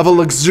a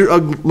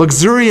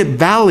luxuriant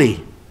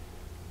valley.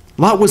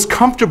 Lot was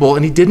comfortable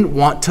and he didn't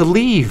want to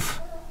leave.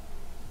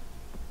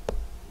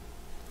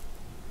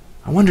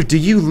 I wonder, do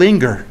you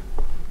linger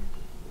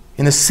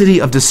in the city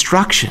of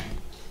destruction?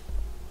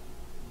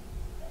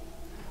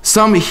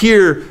 Some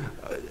here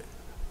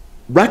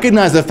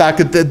recognize the fact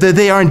that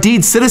they are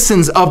indeed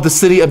citizens of the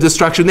city of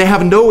destruction. They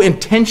have no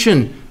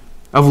intention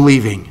of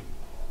leaving.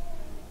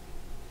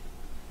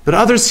 But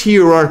others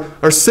here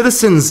are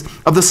citizens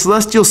of the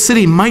celestial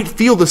city, might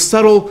feel the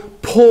subtle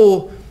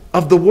pull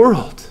of the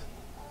world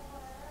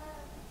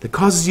that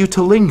causes you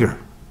to linger.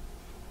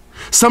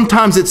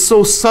 Sometimes it's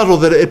so subtle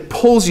that it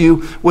pulls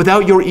you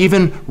without your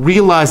even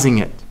realizing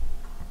it.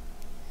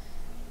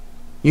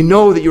 You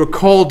know that you're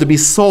called to be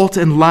salt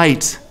and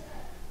light,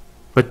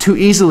 but too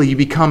easily you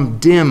become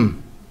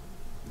dim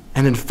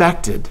and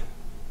infected.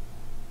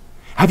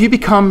 Have you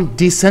become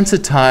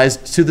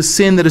desensitized to the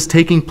sin that is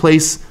taking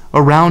place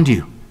around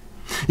you?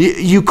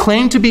 You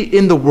claim to be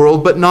in the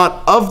world, but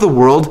not of the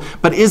world,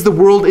 but is the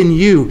world in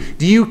you?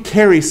 Do you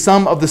carry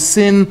some of the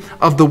sin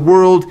of the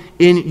world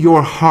in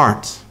your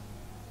heart?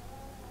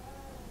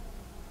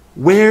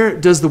 Where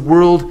does the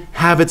world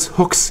have its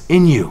hooks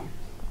in you?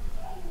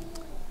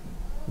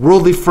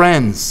 Worldly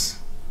friends,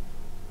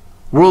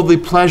 worldly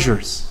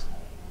pleasures,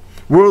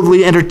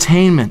 worldly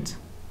entertainment,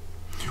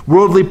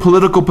 worldly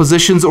political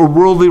positions, or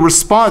worldly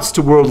response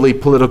to worldly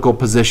political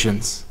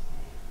positions.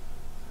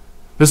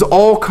 There's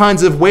all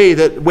kinds of ways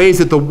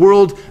that the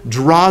world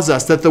draws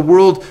us, that the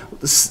world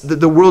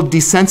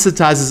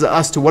desensitizes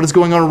us to what is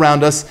going on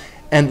around us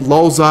and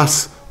lulls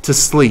us to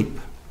sleep.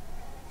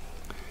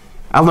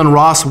 Alan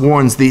Ross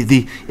warns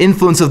the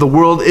influence of the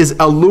world is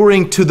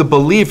alluring to the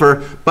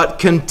believer, but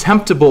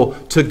contemptible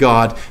to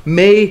God.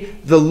 May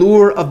the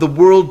lure of the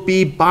world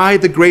be, by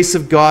the grace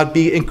of God,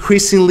 be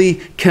increasingly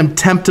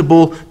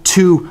contemptible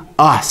to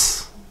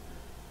us.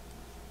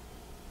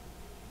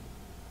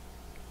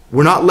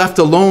 We're not left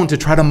alone to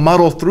try to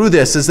muddle through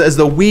this as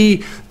though we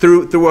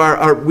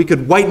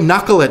could white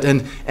knuckle it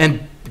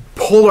and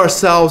pull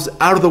ourselves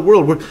out of the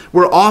world.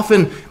 We're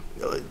often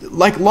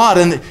like Lot,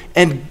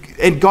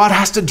 and God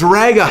has to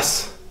drag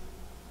us.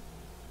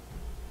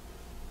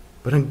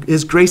 But in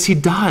His grace, He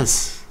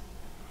does.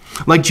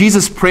 Like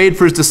Jesus prayed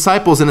for His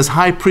disciples in His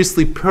high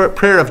priestly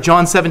prayer of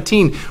John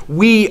 17,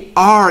 we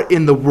are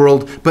in the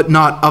world, but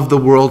not of the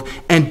world.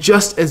 And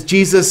just as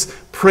Jesus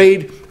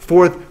prayed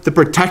for the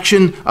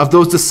protection of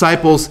those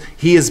disciples,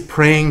 He is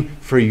praying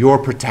for your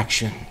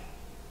protection.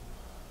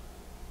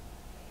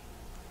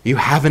 You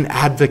have an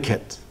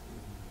advocate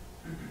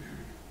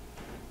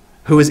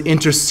who is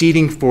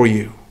interceding for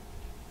you.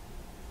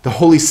 The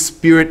Holy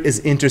Spirit is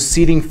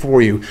interceding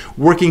for you,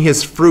 working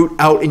His fruit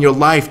out in your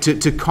life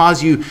to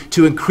cause you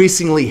to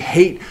increasingly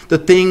hate the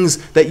things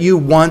that you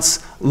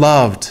once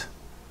loved,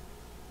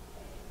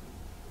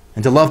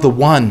 and to love the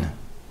one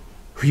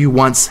who you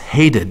once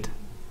hated.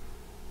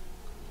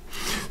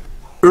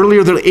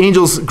 Earlier, the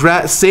angels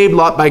saved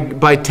Lot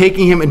by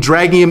taking him and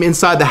dragging him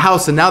inside the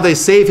house, and now they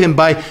save him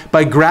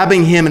by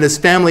grabbing him and his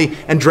family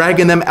and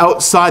dragging them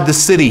outside the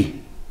city.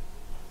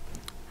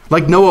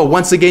 Like Noah,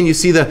 once again you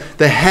see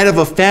the head of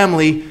a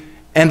family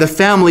and the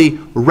family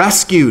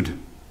rescued,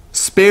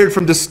 spared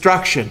from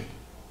destruction.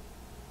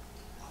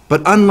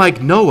 But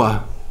unlike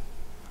Noah,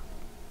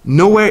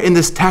 nowhere in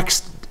this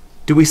text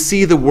do we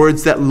see the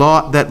words that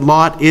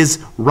Lot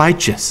is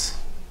righteous.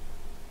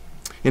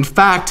 In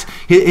fact,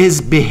 his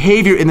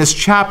behavior in this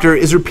chapter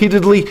is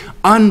repeatedly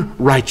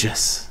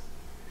unrighteous.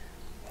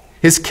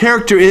 His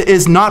character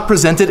is not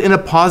presented in a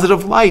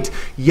positive light,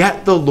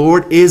 yet the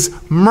Lord is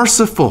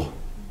merciful.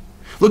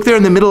 Look there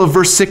in the middle of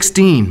verse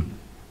 16.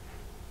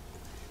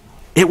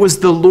 It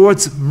was the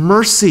Lord's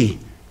mercy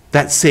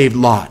that saved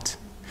Lot.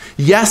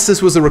 Yes,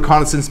 this was a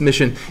reconnaissance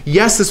mission.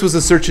 Yes, this was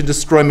a search and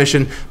destroy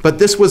mission, but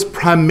this was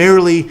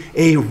primarily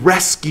a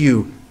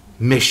rescue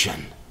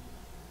mission.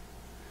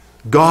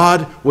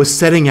 God was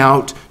setting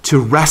out to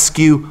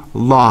rescue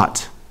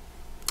Lot.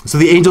 So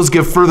the angels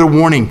give further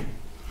warning.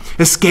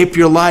 Escape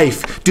your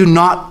life. Do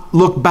not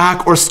look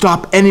back or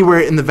stop anywhere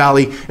in the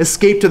valley.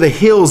 Escape to the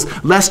hills,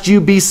 lest you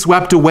be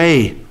swept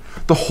away.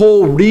 The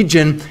whole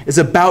region is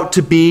about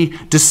to be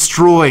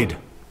destroyed.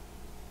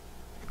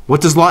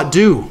 What does Lot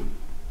do?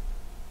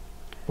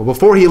 Well,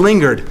 before he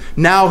lingered,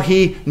 now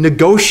he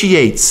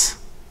negotiates.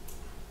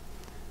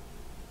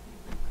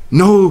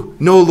 No,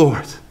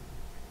 Lord.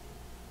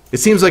 It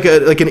seems like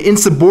an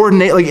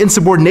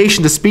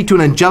insubordination to speak to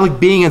an angelic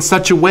being in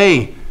such a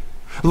way.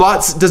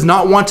 Lot does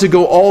not want to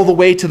go all the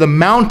way to the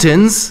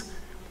mountains,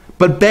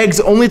 but begs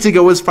only to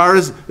go as far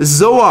as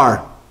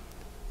Zoar,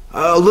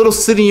 a little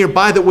city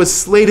nearby that was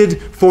slated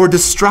for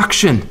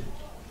destruction.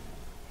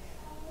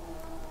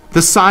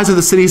 The size of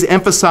the city is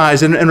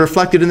emphasized and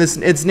reflected in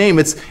its name.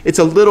 It's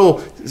a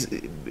little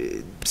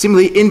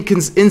seemingly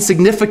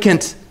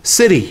insignificant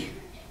city.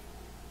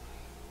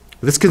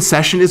 This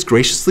concession is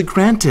graciously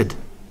granted.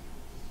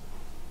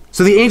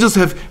 So the angels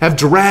have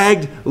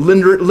dragged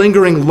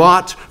lingering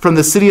Lot from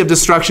the city of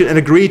destruction and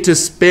agreed to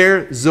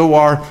spare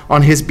Zoar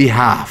on his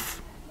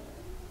behalf.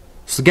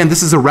 So again,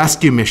 this is a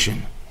rescue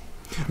mission.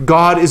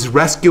 God is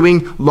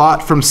rescuing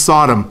Lot from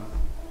Sodom.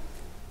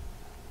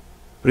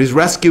 But he's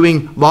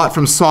rescuing Lot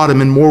from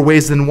Sodom in more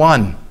ways than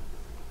one.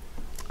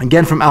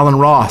 Again, from Alan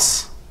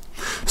Ross.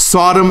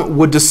 Sodom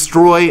would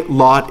destroy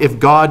Lot if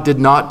God did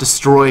not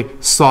destroy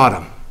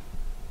Sodom.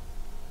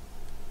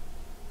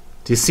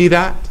 Do you see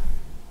that?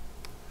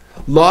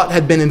 Lot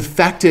had been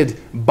infected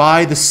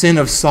by the sin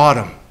of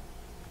Sodom.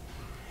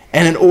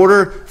 And in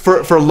order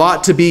for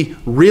Lot to be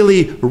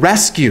really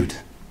rescued,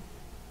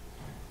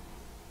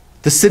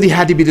 the city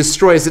had to be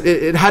destroyed.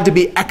 It had to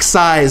be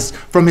excised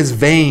from his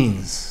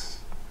veins.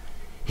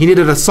 He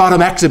needed a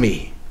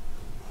sodomectomy.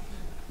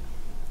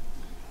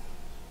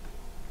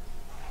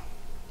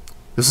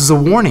 This is a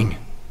warning.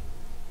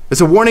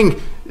 It's a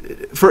warning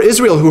for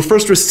Israel, who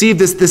first received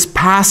this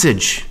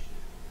passage.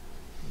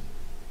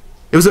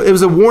 It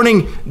was a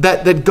warning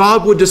that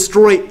God would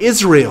destroy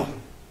Israel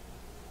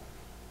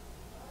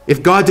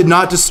if God did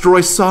not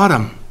destroy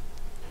Sodom.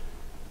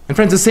 And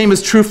friends, the same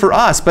is true for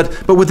us,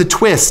 but with a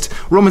twist.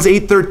 Romans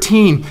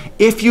 8:13,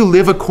 if you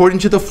live according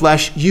to the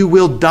flesh, you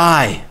will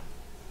die.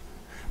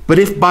 But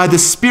if by the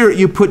Spirit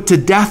you put to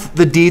death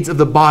the deeds of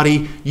the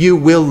body, you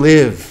will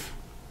live.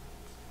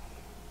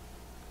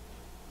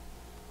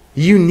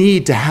 You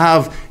need to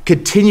have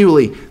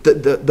continually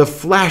the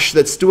flesh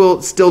that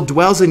still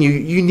dwells in you.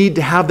 You need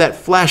to have that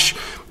flesh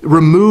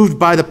removed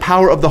by the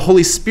power of the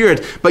Holy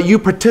Spirit, but you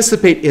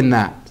participate in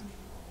that.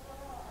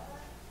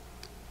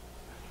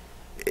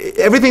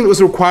 Everything that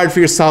was required for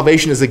your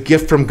salvation is a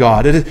gift from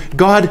God.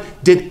 God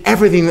did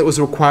everything that was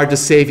required to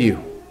save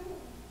you.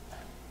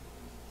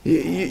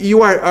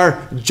 You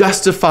are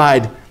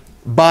justified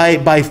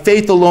by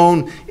faith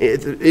alone,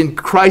 in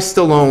Christ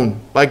alone,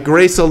 by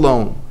grace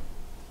alone.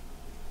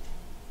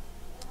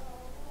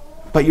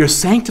 But your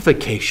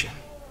sanctification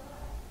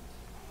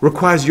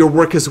requires your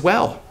work as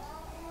well.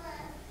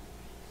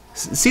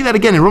 See that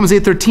again in Romans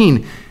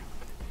 8:13.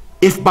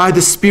 If by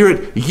the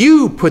Spirit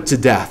you put to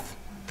death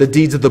the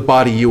deeds of the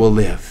body, you will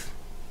live.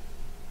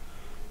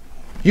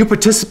 You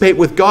participate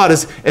with God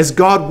as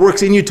God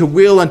works in you to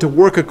will and to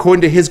work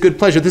according to his good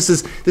pleasure. This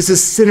is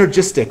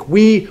synergistic.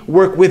 We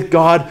work with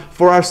God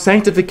for our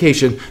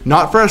sanctification,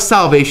 not for our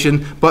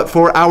salvation, but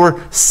for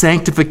our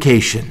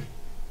sanctification.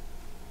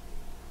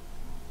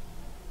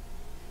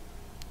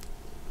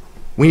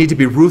 We need to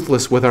be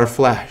ruthless with our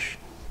flesh.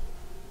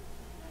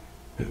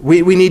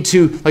 We need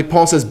to, like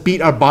Paul says,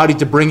 beat our body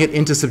to bring it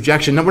into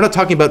subjection. No, we're not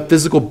talking about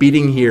physical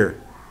beating here.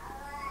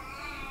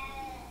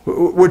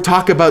 We're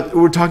talking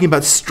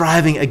about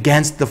striving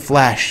against the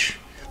flesh.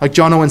 Like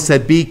John Owen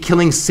said, be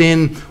killing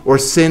sin, or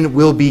sin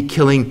will be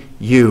killing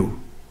you.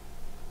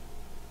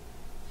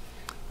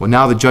 Well,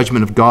 now the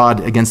judgment of God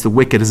against the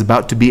wicked is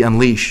about to be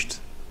unleashed.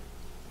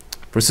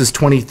 Verses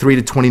 23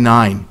 to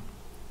 29.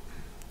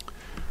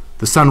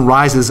 The sun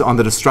rises on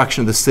the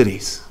destruction of the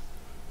cities.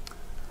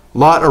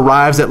 Lot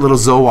arrives at little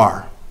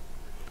Zoar.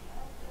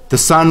 The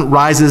sun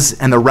rises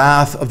and the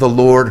wrath of the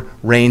Lord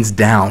rains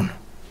down.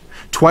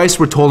 Twice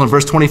we're told in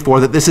verse 24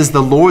 that this is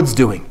the Lord's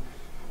doing.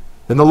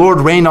 Then the Lord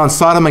rained on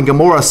Sodom and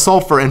Gomorrah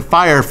sulfur and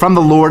fire from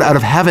the Lord out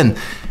of heaven.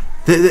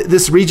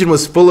 This region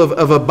was full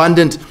of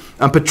abundant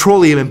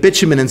petroleum and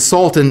bitumen and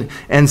salt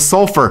and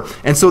sulfur.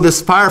 And so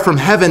this fire from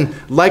heaven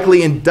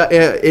likely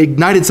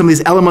ignited some of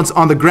these elements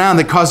on the ground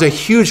that caused a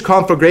huge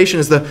conflagration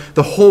as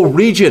the whole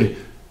region,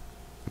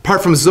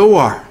 apart from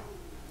Zoar,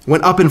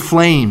 went up in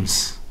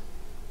flames.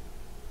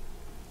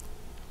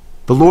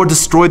 The Lord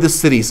destroyed the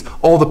cities,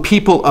 all the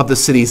people of the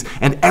cities,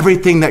 and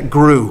everything that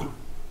grew.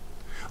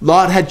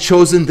 Lot had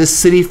chosen this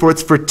city for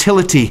its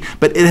fertility,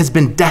 but it has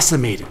been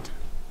decimated.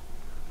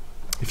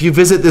 If you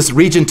visit this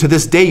region to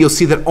this day, you'll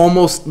see that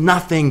almost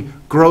nothing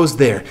grows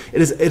there.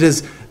 It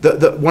is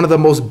one of the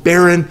most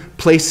barren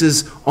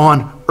places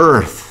on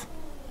earth.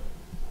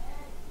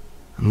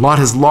 And Lot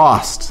has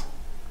lost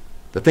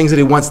the things that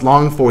he once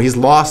longed for. He's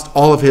lost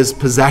all of his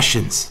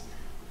possessions.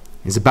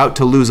 He's about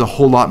to lose a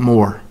whole lot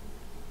more.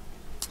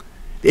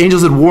 The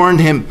angels had warned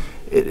him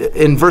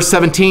in verse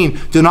 17,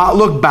 do not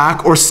look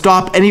back or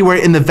stop anywhere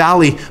in the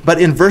valley. But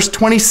in verse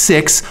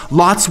 26,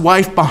 Lot's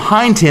wife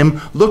behind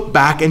him looked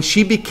back and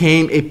she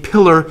became a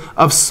pillar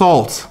of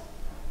salt.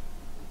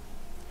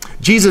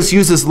 Jesus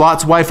uses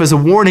Lot's wife as a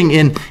warning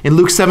in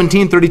Luke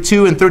 17,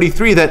 32 and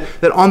 33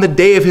 that on the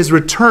day of his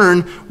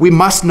return, we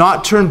must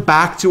not turn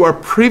back to our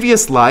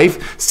previous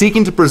life,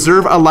 seeking to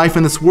preserve a life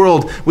in this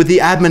world with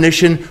the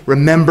admonition,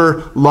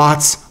 remember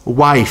Lot's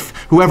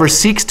wife. Whoever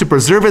seeks to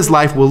preserve his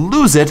life will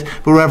lose it,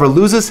 but whoever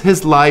loses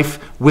his life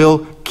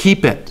will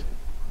keep it.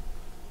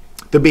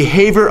 The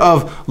behavior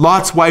of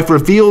Lot's wife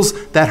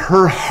reveals that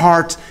her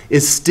heart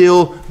is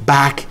still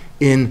back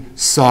in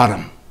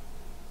Sodom.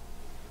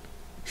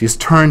 She's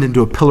turned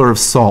into a pillar of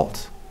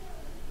salt.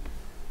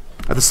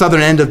 At the southern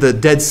end of the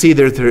Dead Sea,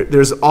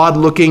 there's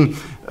odd-looking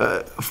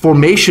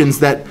formations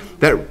that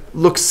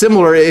look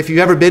similar. If you've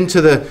ever been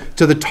to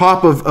the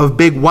top of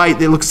Big White,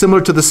 they look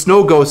similar to the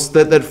snow ghosts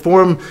that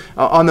form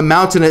on the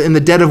mountain in the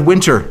dead of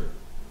winter.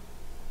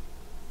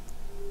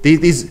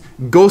 These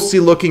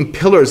ghostly-looking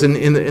pillars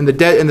in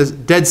the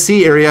Dead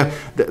Sea area,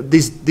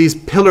 these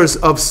pillars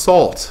of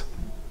salt.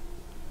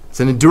 It's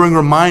an enduring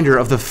reminder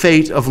of the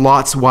fate of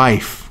Lot's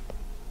wife.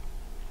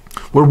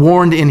 We're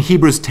warned in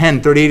Hebrews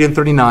 10, 38 and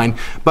 39,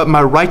 "But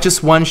my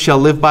righteous one shall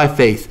live by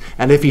faith,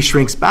 and if he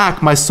shrinks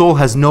back, my soul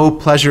has no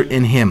pleasure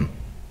in him."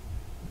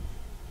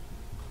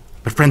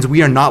 But friends,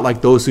 we are not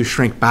like those who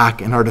shrink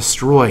back and are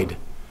destroyed,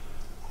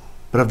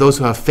 but of those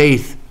who have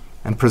faith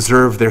and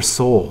preserve their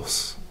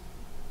souls.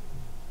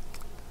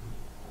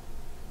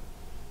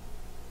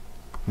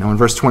 Now in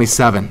verse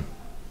 27,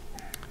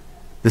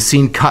 the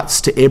scene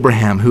cuts to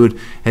Abraham, who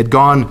had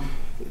gone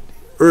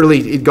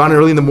early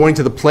in the morning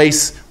to the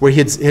place where he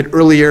had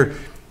earlier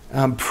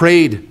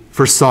prayed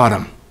for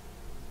Sodom.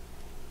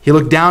 He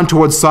looked down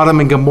towards Sodom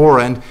and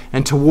Gomorrah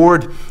and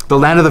toward the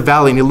land of the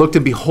valley, and he looked,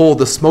 and behold,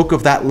 the smoke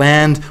of that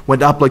land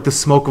went up like the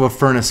smoke of a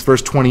furnace.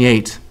 Verse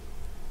 28.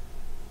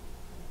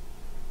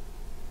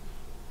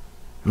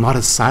 And Lot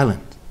is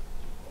silent.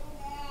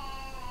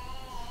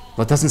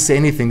 Lot doesn't say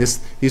anything.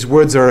 These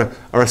words are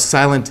a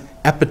silent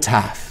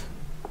epitaph.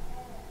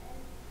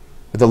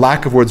 Or the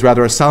lack of words,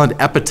 rather, a silent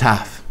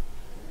epitaph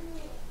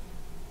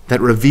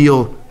that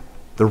reveal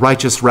the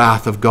righteous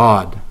wrath of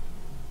God.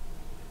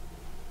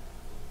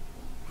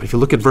 But if you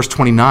look at verse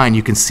 29,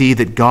 you can see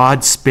that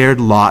God spared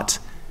Lot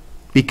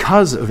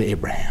because of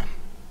Abraham.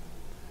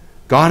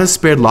 God has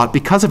spared Lot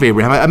because of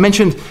Abraham. I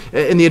mentioned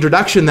in the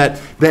introduction that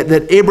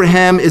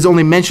Abraham is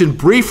only mentioned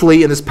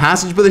briefly in this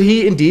passage, but that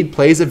he indeed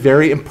plays a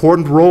very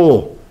important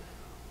role.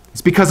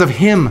 It's because of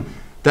him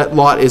that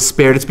Lot is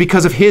spared. It's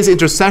because of his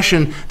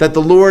intercession that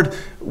the Lord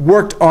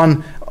worked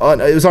on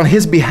it was on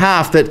his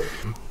behalf that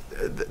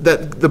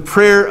the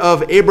prayer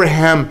of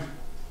Abraham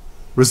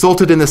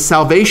resulted in the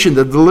salvation,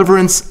 the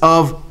deliverance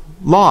of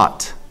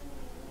Lot.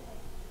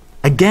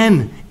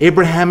 Again,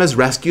 Abraham has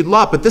rescued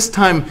Lot, but this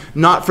time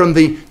not from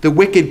the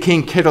wicked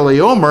king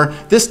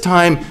Chedorlaomer. This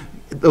time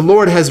the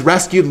Lord has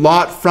rescued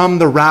Lot from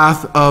the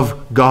wrath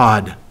of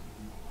God.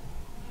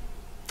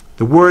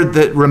 The word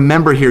that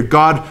remember here,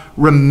 God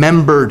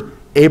remembered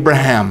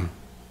Abraham.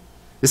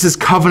 This is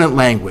covenant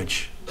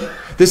language.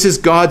 This is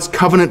God's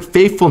covenant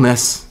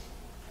faithfulness.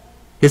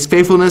 His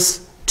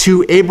faithfulness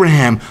to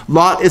Abraham.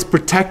 Lot is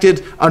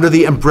protected under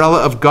the umbrella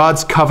of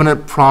God's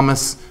covenant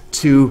promise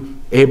to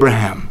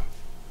Abraham.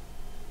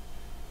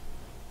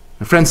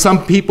 And friends,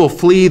 some people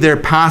flee their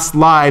past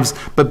lives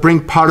but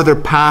bring part of their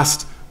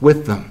past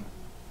with them.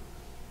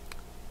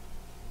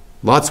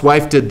 Lot's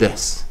wife did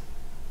this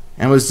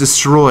and was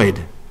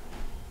destroyed.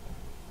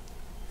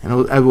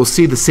 And I will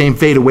see the same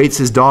fate awaits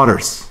his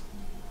daughters.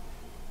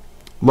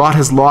 Lot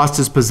has lost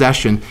his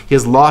possession. He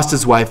has lost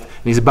his wife,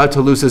 and he's about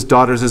to lose his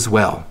daughters as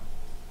well.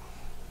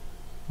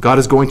 God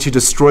is going to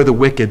destroy the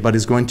wicked, but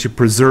is going to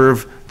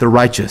preserve the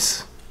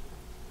righteous.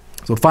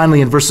 So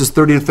finally, in verses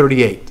 30 to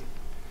 38,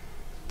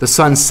 the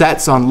sun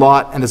sets on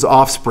Lot and his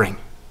offspring.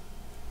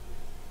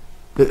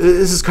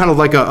 This is kind of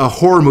like a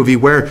horror movie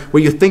where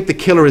you think the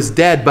killer is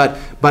dead, but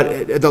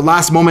at the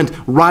last moment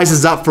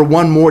rises up for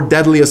one more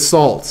deadly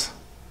assault.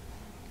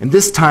 And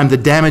this time, the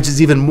damage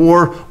is even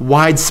more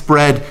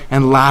widespread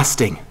and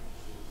lasting.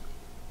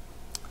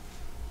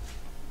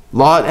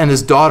 Lot and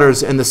his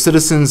daughters and the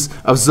citizens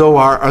of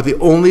Zoar are the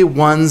only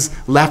ones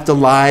left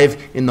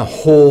alive in the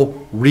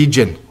whole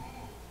region.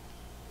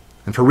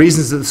 And for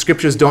reasons that the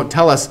scriptures don't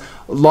tell us,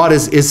 Lot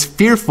is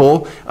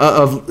fearful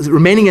of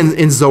remaining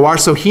in Zoar,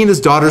 so he and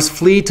his daughters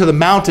flee to the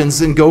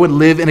mountains and go and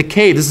live in a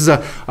cave. This is a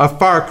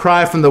far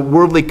cry from the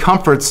worldly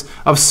comforts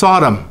of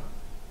Sodom.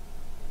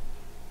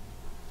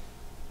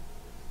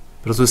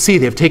 But as we'll see,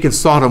 they have taken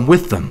Sodom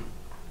with them.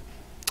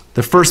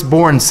 The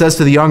firstborn says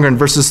to the younger in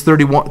verses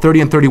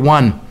 30 and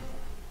 31,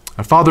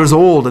 "Our father is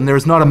old, and there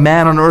is not a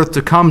man on earth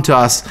to come to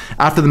us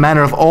after the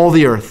manner of all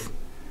the earth.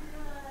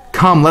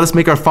 Come, let us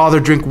make our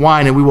father drink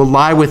wine, and we will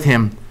lie with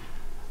him,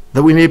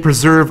 that we may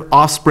preserve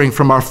offspring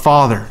from our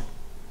father."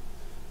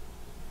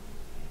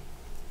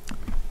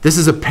 This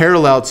is a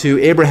parallel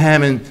to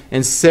Abraham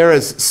and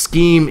Sarah's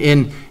scheme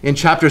in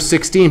chapter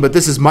 16, but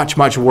this is much,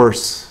 much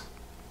worse.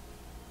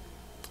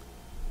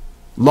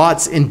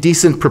 Lot's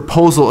indecent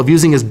proposal of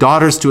using his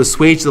daughters to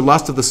assuage the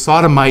lust of the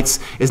Sodomites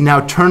is now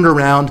turned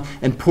around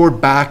and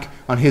poured back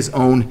on his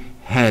own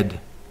head,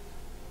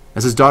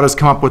 as his daughters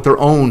come up with their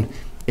own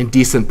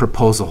indecent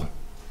proposal.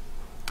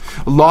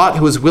 Lot,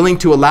 who was willing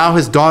to allow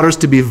his daughters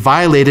to be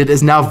violated,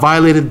 is now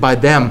violated by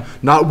them,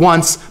 not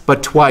once,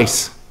 but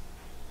twice.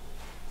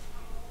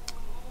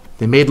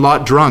 They made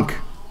Lot drunk,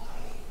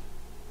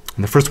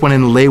 and the first went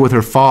in and lay with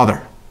her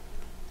father.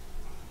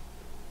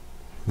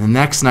 And the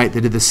next night they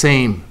did the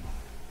same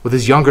with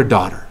his younger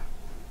daughter.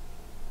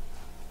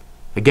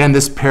 Again,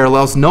 this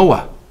parallels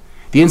Noah.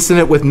 The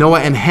incident with Noah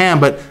and Ham,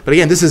 but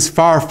again, this is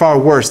far, far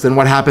worse than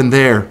what happened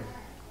there.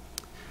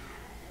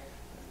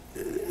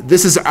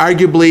 this is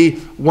arguably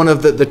one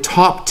of the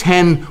top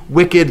 10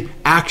 wicked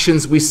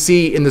actions we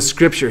see in the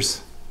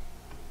Scriptures,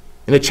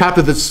 in a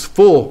chapter that's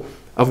full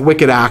of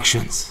wicked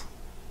actions.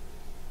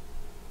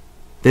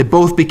 They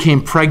both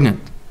became pregnant.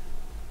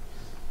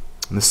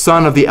 And the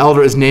son of the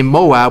elder is named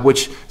Moab,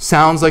 which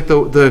sounds like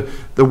the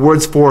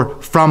words for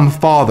from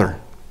father.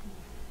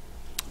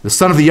 The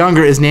son of the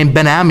younger is named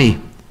Ben-Ammi,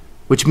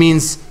 which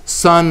means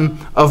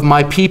son of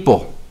my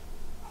people.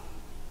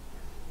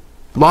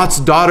 Lot's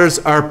daughters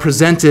are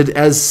presented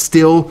as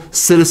still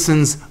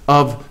citizens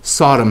of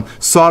Sodom.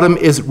 Sodom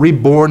is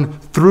reborn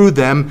through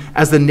them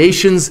as the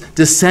nations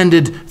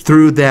descended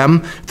through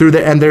them,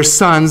 and their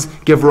sons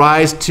give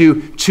rise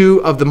to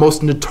two of the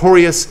most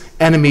notorious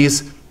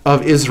enemies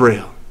of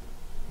Israel.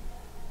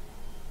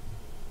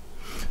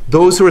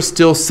 Those who are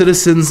still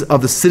citizens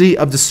of the city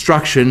of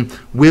destruction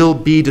will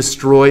be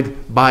destroyed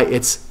by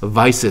its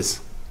vices.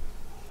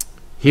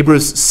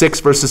 Hebrews 6,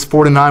 verses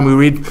 4 to 9, we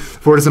read,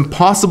 "For it is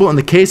impossible in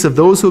the case of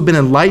those who have been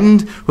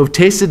enlightened, who have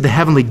tasted the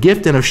heavenly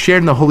gift and have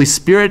shared in the Holy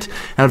Spirit,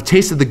 and have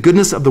tasted the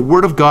goodness of the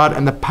Word of God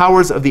and the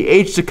powers of the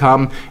age to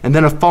come, and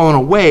then have fallen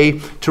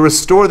away, to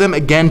restore them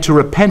again to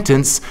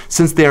repentance,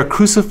 since they are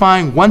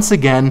crucifying once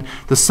again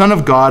the Son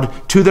of God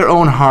to their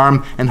own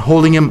harm and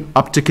holding him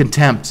up to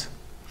contempt.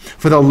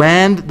 For the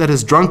land that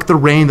has drunk the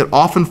rain that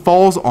often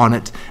falls on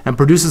it and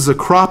produces a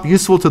crop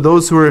useful to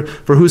those for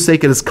whose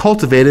sake it is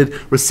cultivated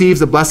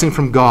receives a blessing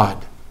from God.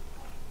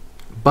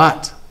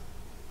 But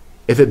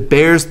if it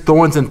bears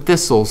thorns and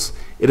thistles,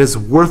 it is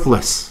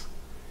worthless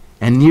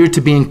and near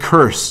to being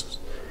cursed,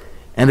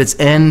 and its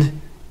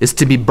end is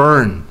to be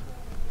burned."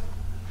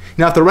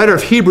 Now, if the writer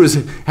of Hebrews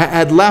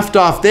had left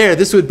off there,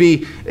 this would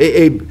be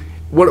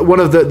one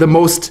of the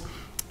most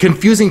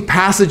confusing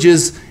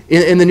passages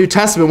in the New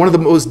Testament, one of the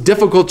most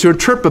difficult to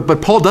interpret, but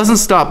Paul doesn't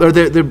stop, or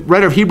the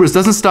writer of Hebrews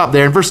doesn't stop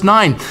there. In verse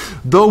 9,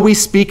 "Though we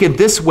speak in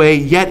this way,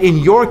 yet in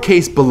your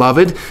case,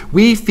 beloved,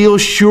 we feel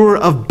sure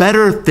of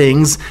better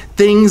things,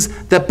 things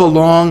that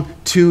belong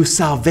to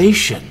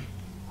salvation."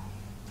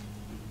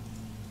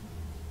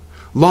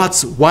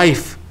 Lot's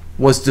wife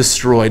was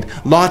destroyed.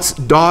 Lot's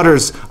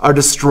daughters are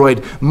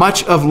destroyed.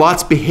 Much of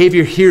Lot's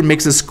behavior here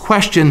makes us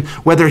question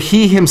whether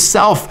he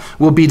himself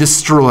will be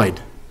destroyed.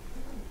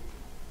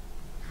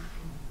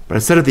 But I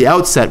said at the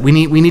outset, we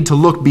need to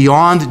look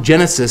beyond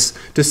Genesis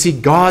to see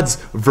God's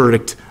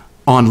verdict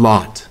on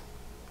Lot.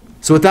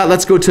 So with that,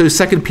 let's go to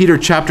 2 Peter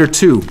chapter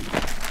 2.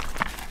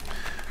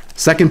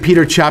 2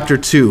 Peter chapter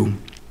 2,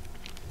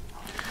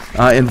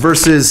 in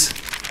verses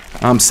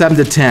 7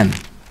 to 10.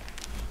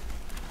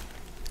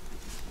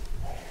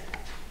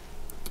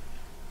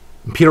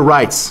 And Peter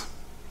writes,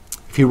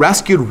 "If he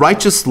rescued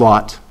righteous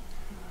Lot,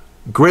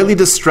 greatly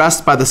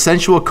distressed by the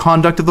sensual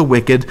conduct of the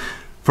wicked,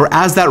 for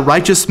as that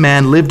righteous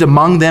man lived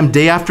among them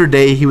day after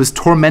day, he was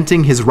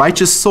tormenting his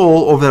righteous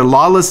soul over their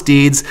lawless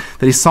deeds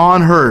that he saw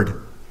and heard.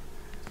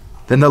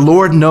 Then the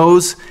Lord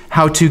knows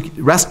how to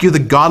rescue the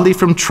godly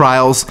from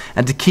trials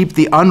and to keep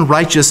the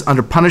unrighteous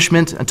under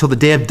punishment until the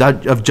day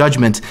of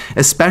judgment,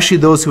 especially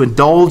those who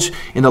indulge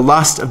in the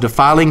lust of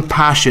defiling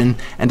passion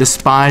and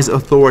despise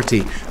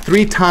authority."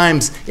 3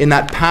 times in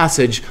that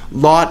passage,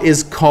 Lot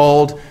is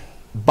called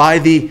by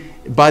the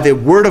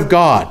word of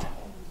God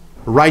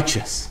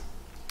righteous.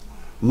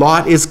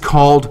 Lot is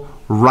called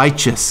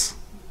righteous.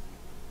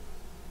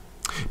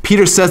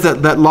 Peter says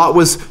that Lot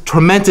was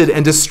tormented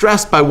and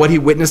distressed by what he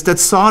witnessed at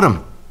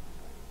Sodom.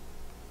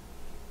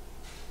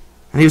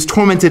 And he was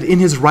tormented in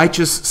his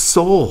righteous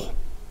soul.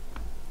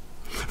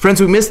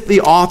 Friends, we miss the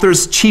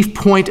author's chief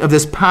point of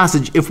this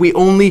passage if we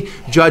only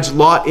judge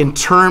Lot in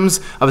terms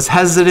of his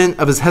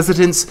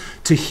hesitance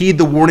to heed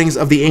the warnings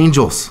of the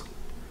angels,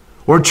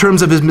 or in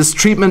terms of his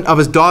mistreatment of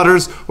his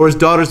daughters or his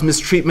daughters'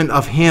 mistreatment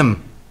of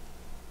him.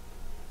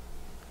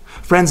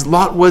 Friends,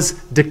 Lot was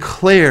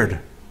declared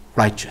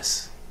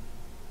righteous.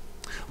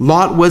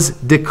 Lot was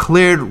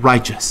declared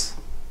righteous.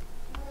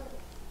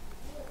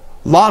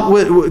 Lot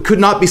could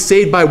not be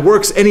saved by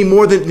works any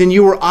more than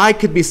you or I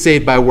could be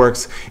saved by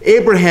works.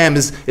 Abraham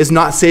is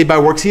not saved by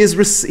works. He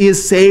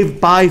is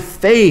saved by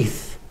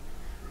faith.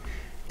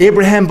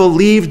 Abraham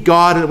believed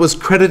God and it was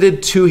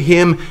credited to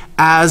him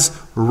as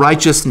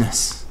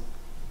righteousness.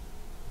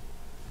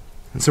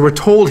 And so we're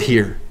told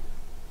here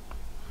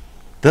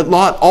that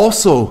Lot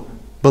also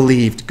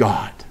believed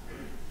God.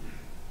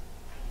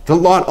 That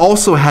Lot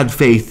also had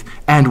faith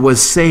and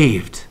was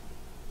saved.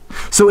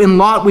 So in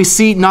Lot we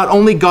see not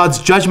only God's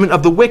judgment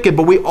of the wicked,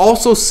 but we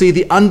also see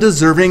the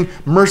undeserving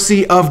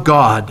mercy of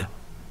God.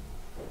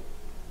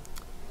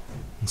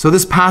 So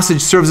this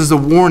passage serves as a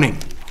warning.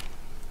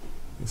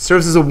 It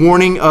serves as a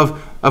warning of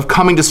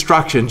coming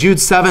destruction. Jude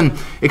 7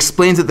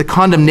 explains that the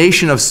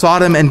condemnation of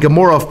Sodom and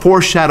Gomorrah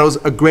foreshadows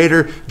a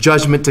greater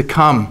judgment to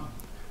come.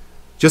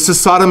 Just as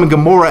Sodom and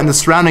Gomorrah and the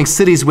surrounding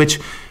cities, which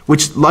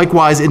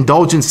likewise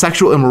indulge in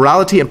sexual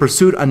immorality and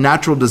pursued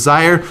unnatural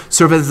desire,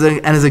 serve as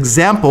an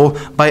example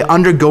by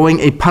undergoing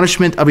a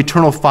punishment of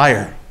eternal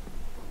fire.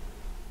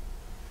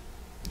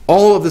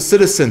 All of the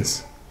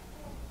citizens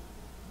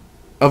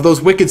of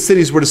those wicked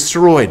cities were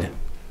destroyed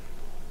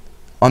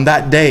on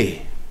that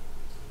day.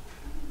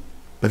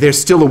 But they're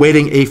still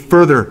awaiting a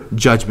further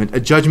judgment, a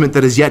judgment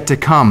that is yet to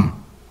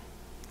come.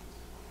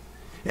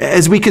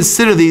 As we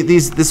consider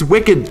this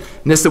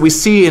wickedness that we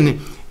see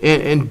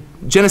in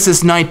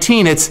Genesis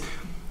 19, it's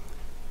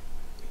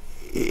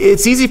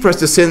easy for us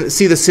to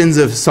see the sins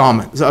of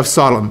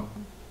Sodom.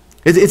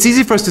 It's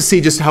easy for us to see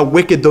just how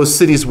wicked those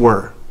cities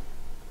were.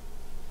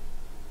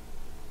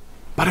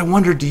 But I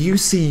wonder, do you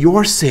see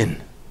your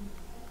sin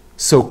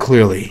so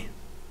clearly?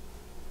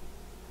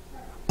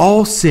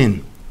 All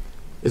sin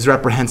is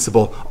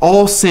reprehensible.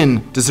 All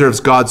sin deserves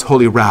God's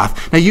holy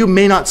wrath. Now, you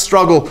may not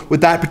struggle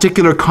with that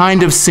particular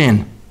kind of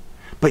sin,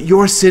 but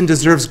your sin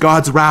deserves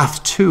God's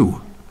wrath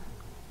too.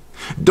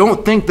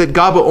 Don't think that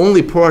God will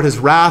only pour out his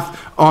wrath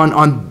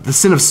on the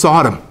sin of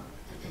Sodom.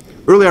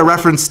 Earlier I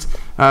referenced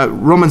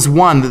Romans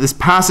 1, that this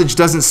passage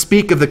doesn't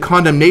speak of the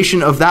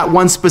condemnation of that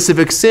one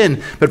specific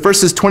sin, but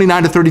verses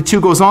 29 to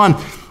 32 goes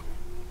on.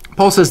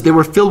 Paul says, they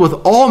were filled with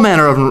all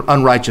manner of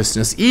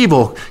unrighteousness,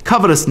 evil,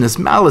 covetousness,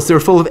 malice. They were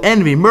full of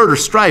envy, murder,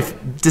 strife,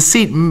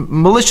 deceit,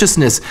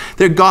 maliciousness.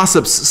 They're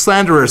gossips,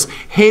 slanderers,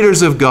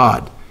 haters of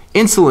God,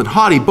 insolent,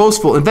 haughty,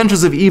 boastful,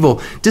 inventors of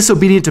evil,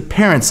 disobedient to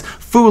parents,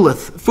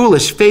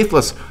 foolish,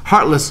 faithless,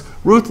 heartless,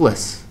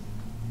 ruthless.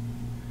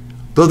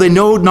 Though they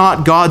know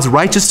not God's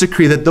righteous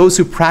decree that those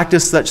who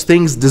practice such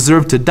things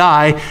deserve to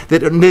die, that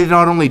they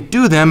not only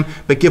do them,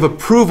 but give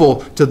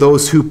approval to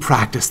those who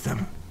practice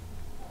them.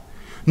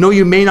 No,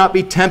 you may not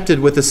be tempted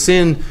with the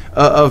sin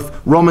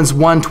of Romans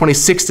 1,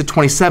 26 to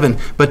 27,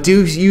 but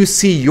do you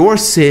see your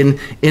sin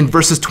in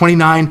verses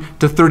 29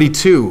 to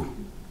 32?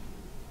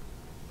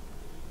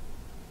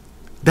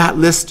 That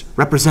list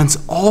represents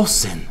all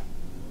sin,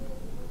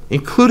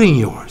 including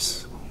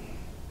yours.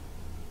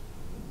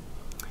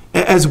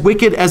 As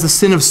wicked as the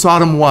sin of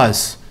Sodom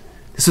was,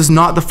 this is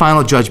not the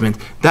final judgment.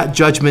 That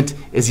judgment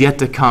is yet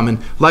to come. And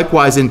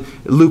likewise, in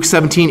Luke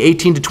 17,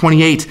 18 to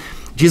 28,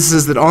 Jesus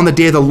says that on the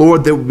day of the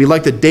Lord, there will be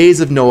like the days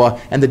of Noah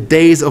and the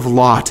days of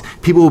Lot.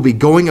 People will be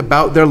going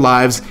about their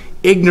lives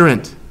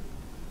ignorant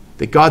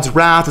that God's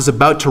wrath is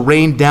about to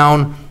rain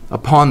down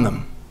upon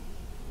them.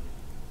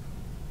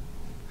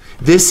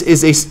 This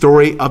is a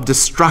story of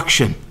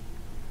destruction,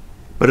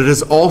 but it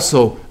is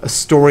also a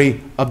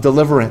story of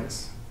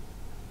deliverance.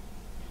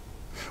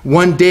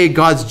 One day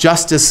God's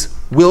justice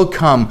will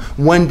come.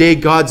 One day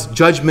God's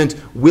judgment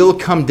will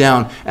come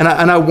down. And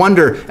I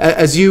wonder,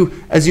 as you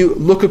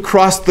look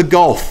across the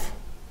gulf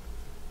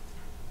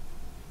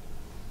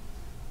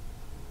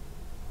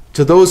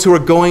to those who are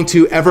going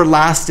to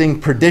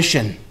everlasting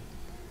perdition,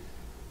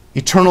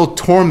 eternal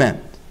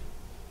torment,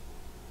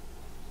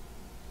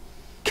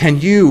 can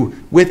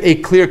you, with a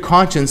clear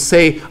conscience,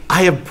 say,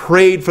 I have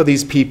prayed for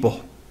these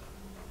people.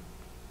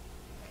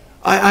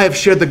 I have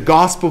shared the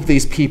gospel with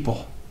these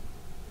people.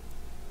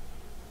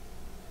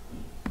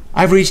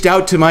 I've reached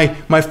out to my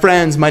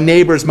friends, my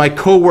neighbors, my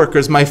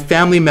co-workers, my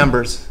family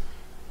members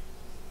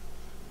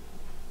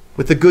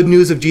with the good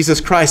news of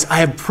Jesus Christ. I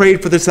have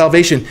prayed for their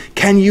salvation.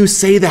 Can you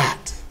say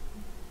that?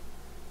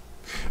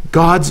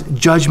 God's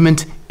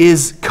judgment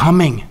is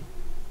coming.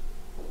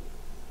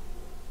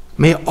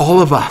 May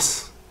all of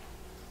us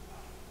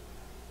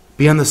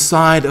be on the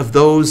side of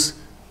those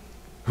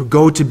who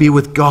go to be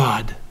with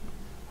God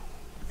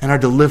and are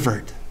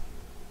delivered,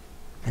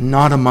 and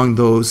not among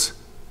those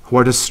who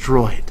are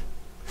destroyed.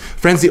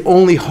 Friends, the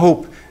only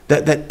hope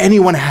that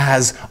anyone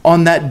has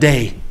on that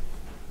day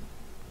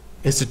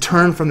is to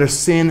turn from their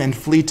sin and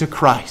flee to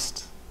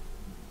Christ.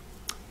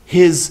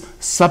 His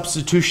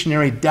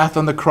substitutionary death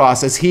on the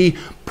cross, as he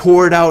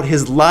poured out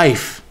his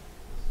life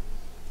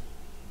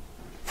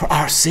for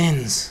our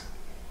sins,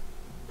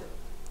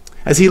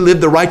 as he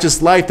lived the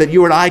righteous life that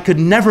you and I could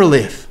never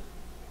live.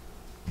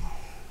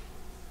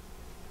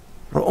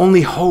 Our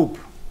only hope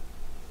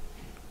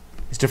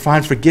is to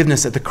find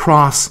forgiveness at the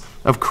cross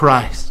of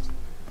Christ.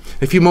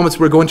 In a few moments,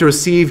 we're going to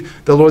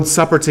receive the Lord's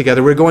Supper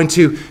together. We're going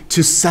to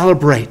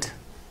celebrate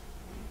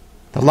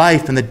the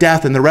life and the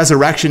death and the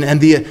resurrection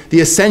and the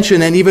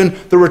ascension and even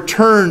the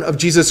return of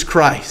Jesus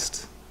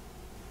Christ.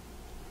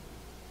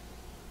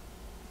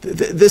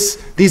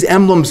 These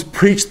emblems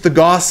preach the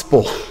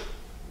gospel.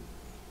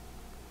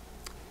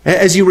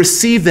 As you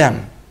receive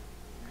them,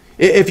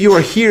 if you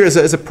are here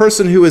as a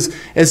person who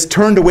has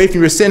turned away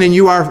from your sin and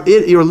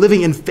you're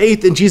living in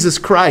faith in Jesus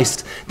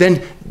Christ,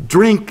 then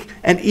drink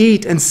and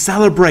eat and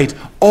celebrate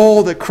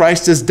all that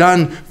Christ has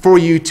done for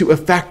you to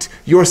effect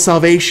your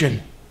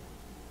salvation.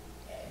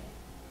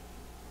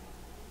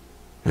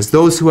 As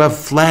those who have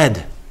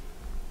fled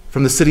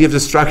from the city of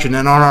destruction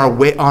and on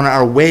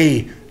our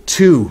way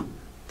to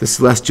the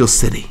celestial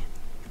city.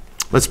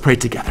 Let's pray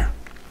together.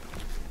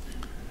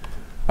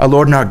 Our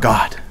Lord and our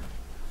God,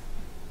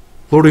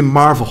 Lord, we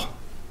marvel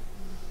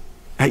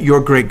at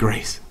your great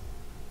grace.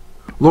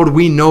 Lord,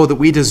 we know that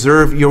we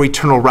deserve your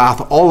eternal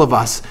wrath. All of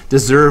us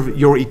deserve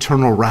your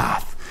eternal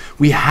wrath.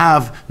 We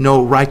have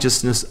no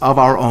righteousness of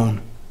our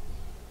own.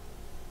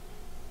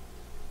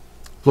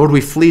 Lord,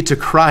 we flee to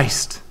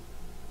Christ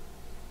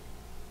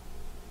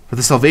for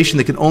the salvation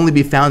that can only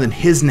be found in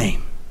his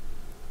name.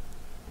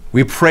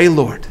 We pray,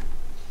 Lord,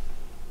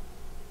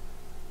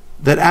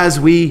 that as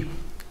we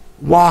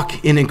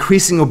walk in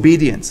increasing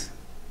obedience.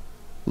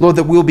 Lord,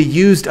 that we'll be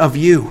used of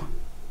you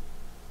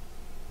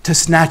to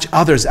snatch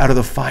others out of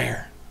the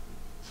fire.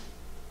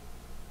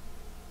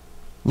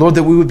 Lord,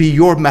 that we would be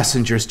your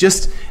messengers,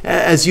 just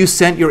as you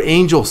sent your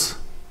angels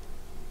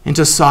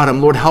into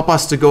Sodom. Lord, help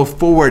us to go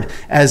forward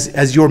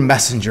as your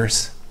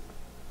messengers,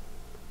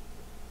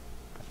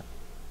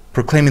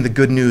 proclaiming the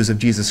good news of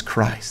Jesus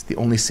Christ, the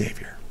only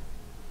Savior.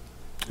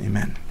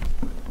 Amen.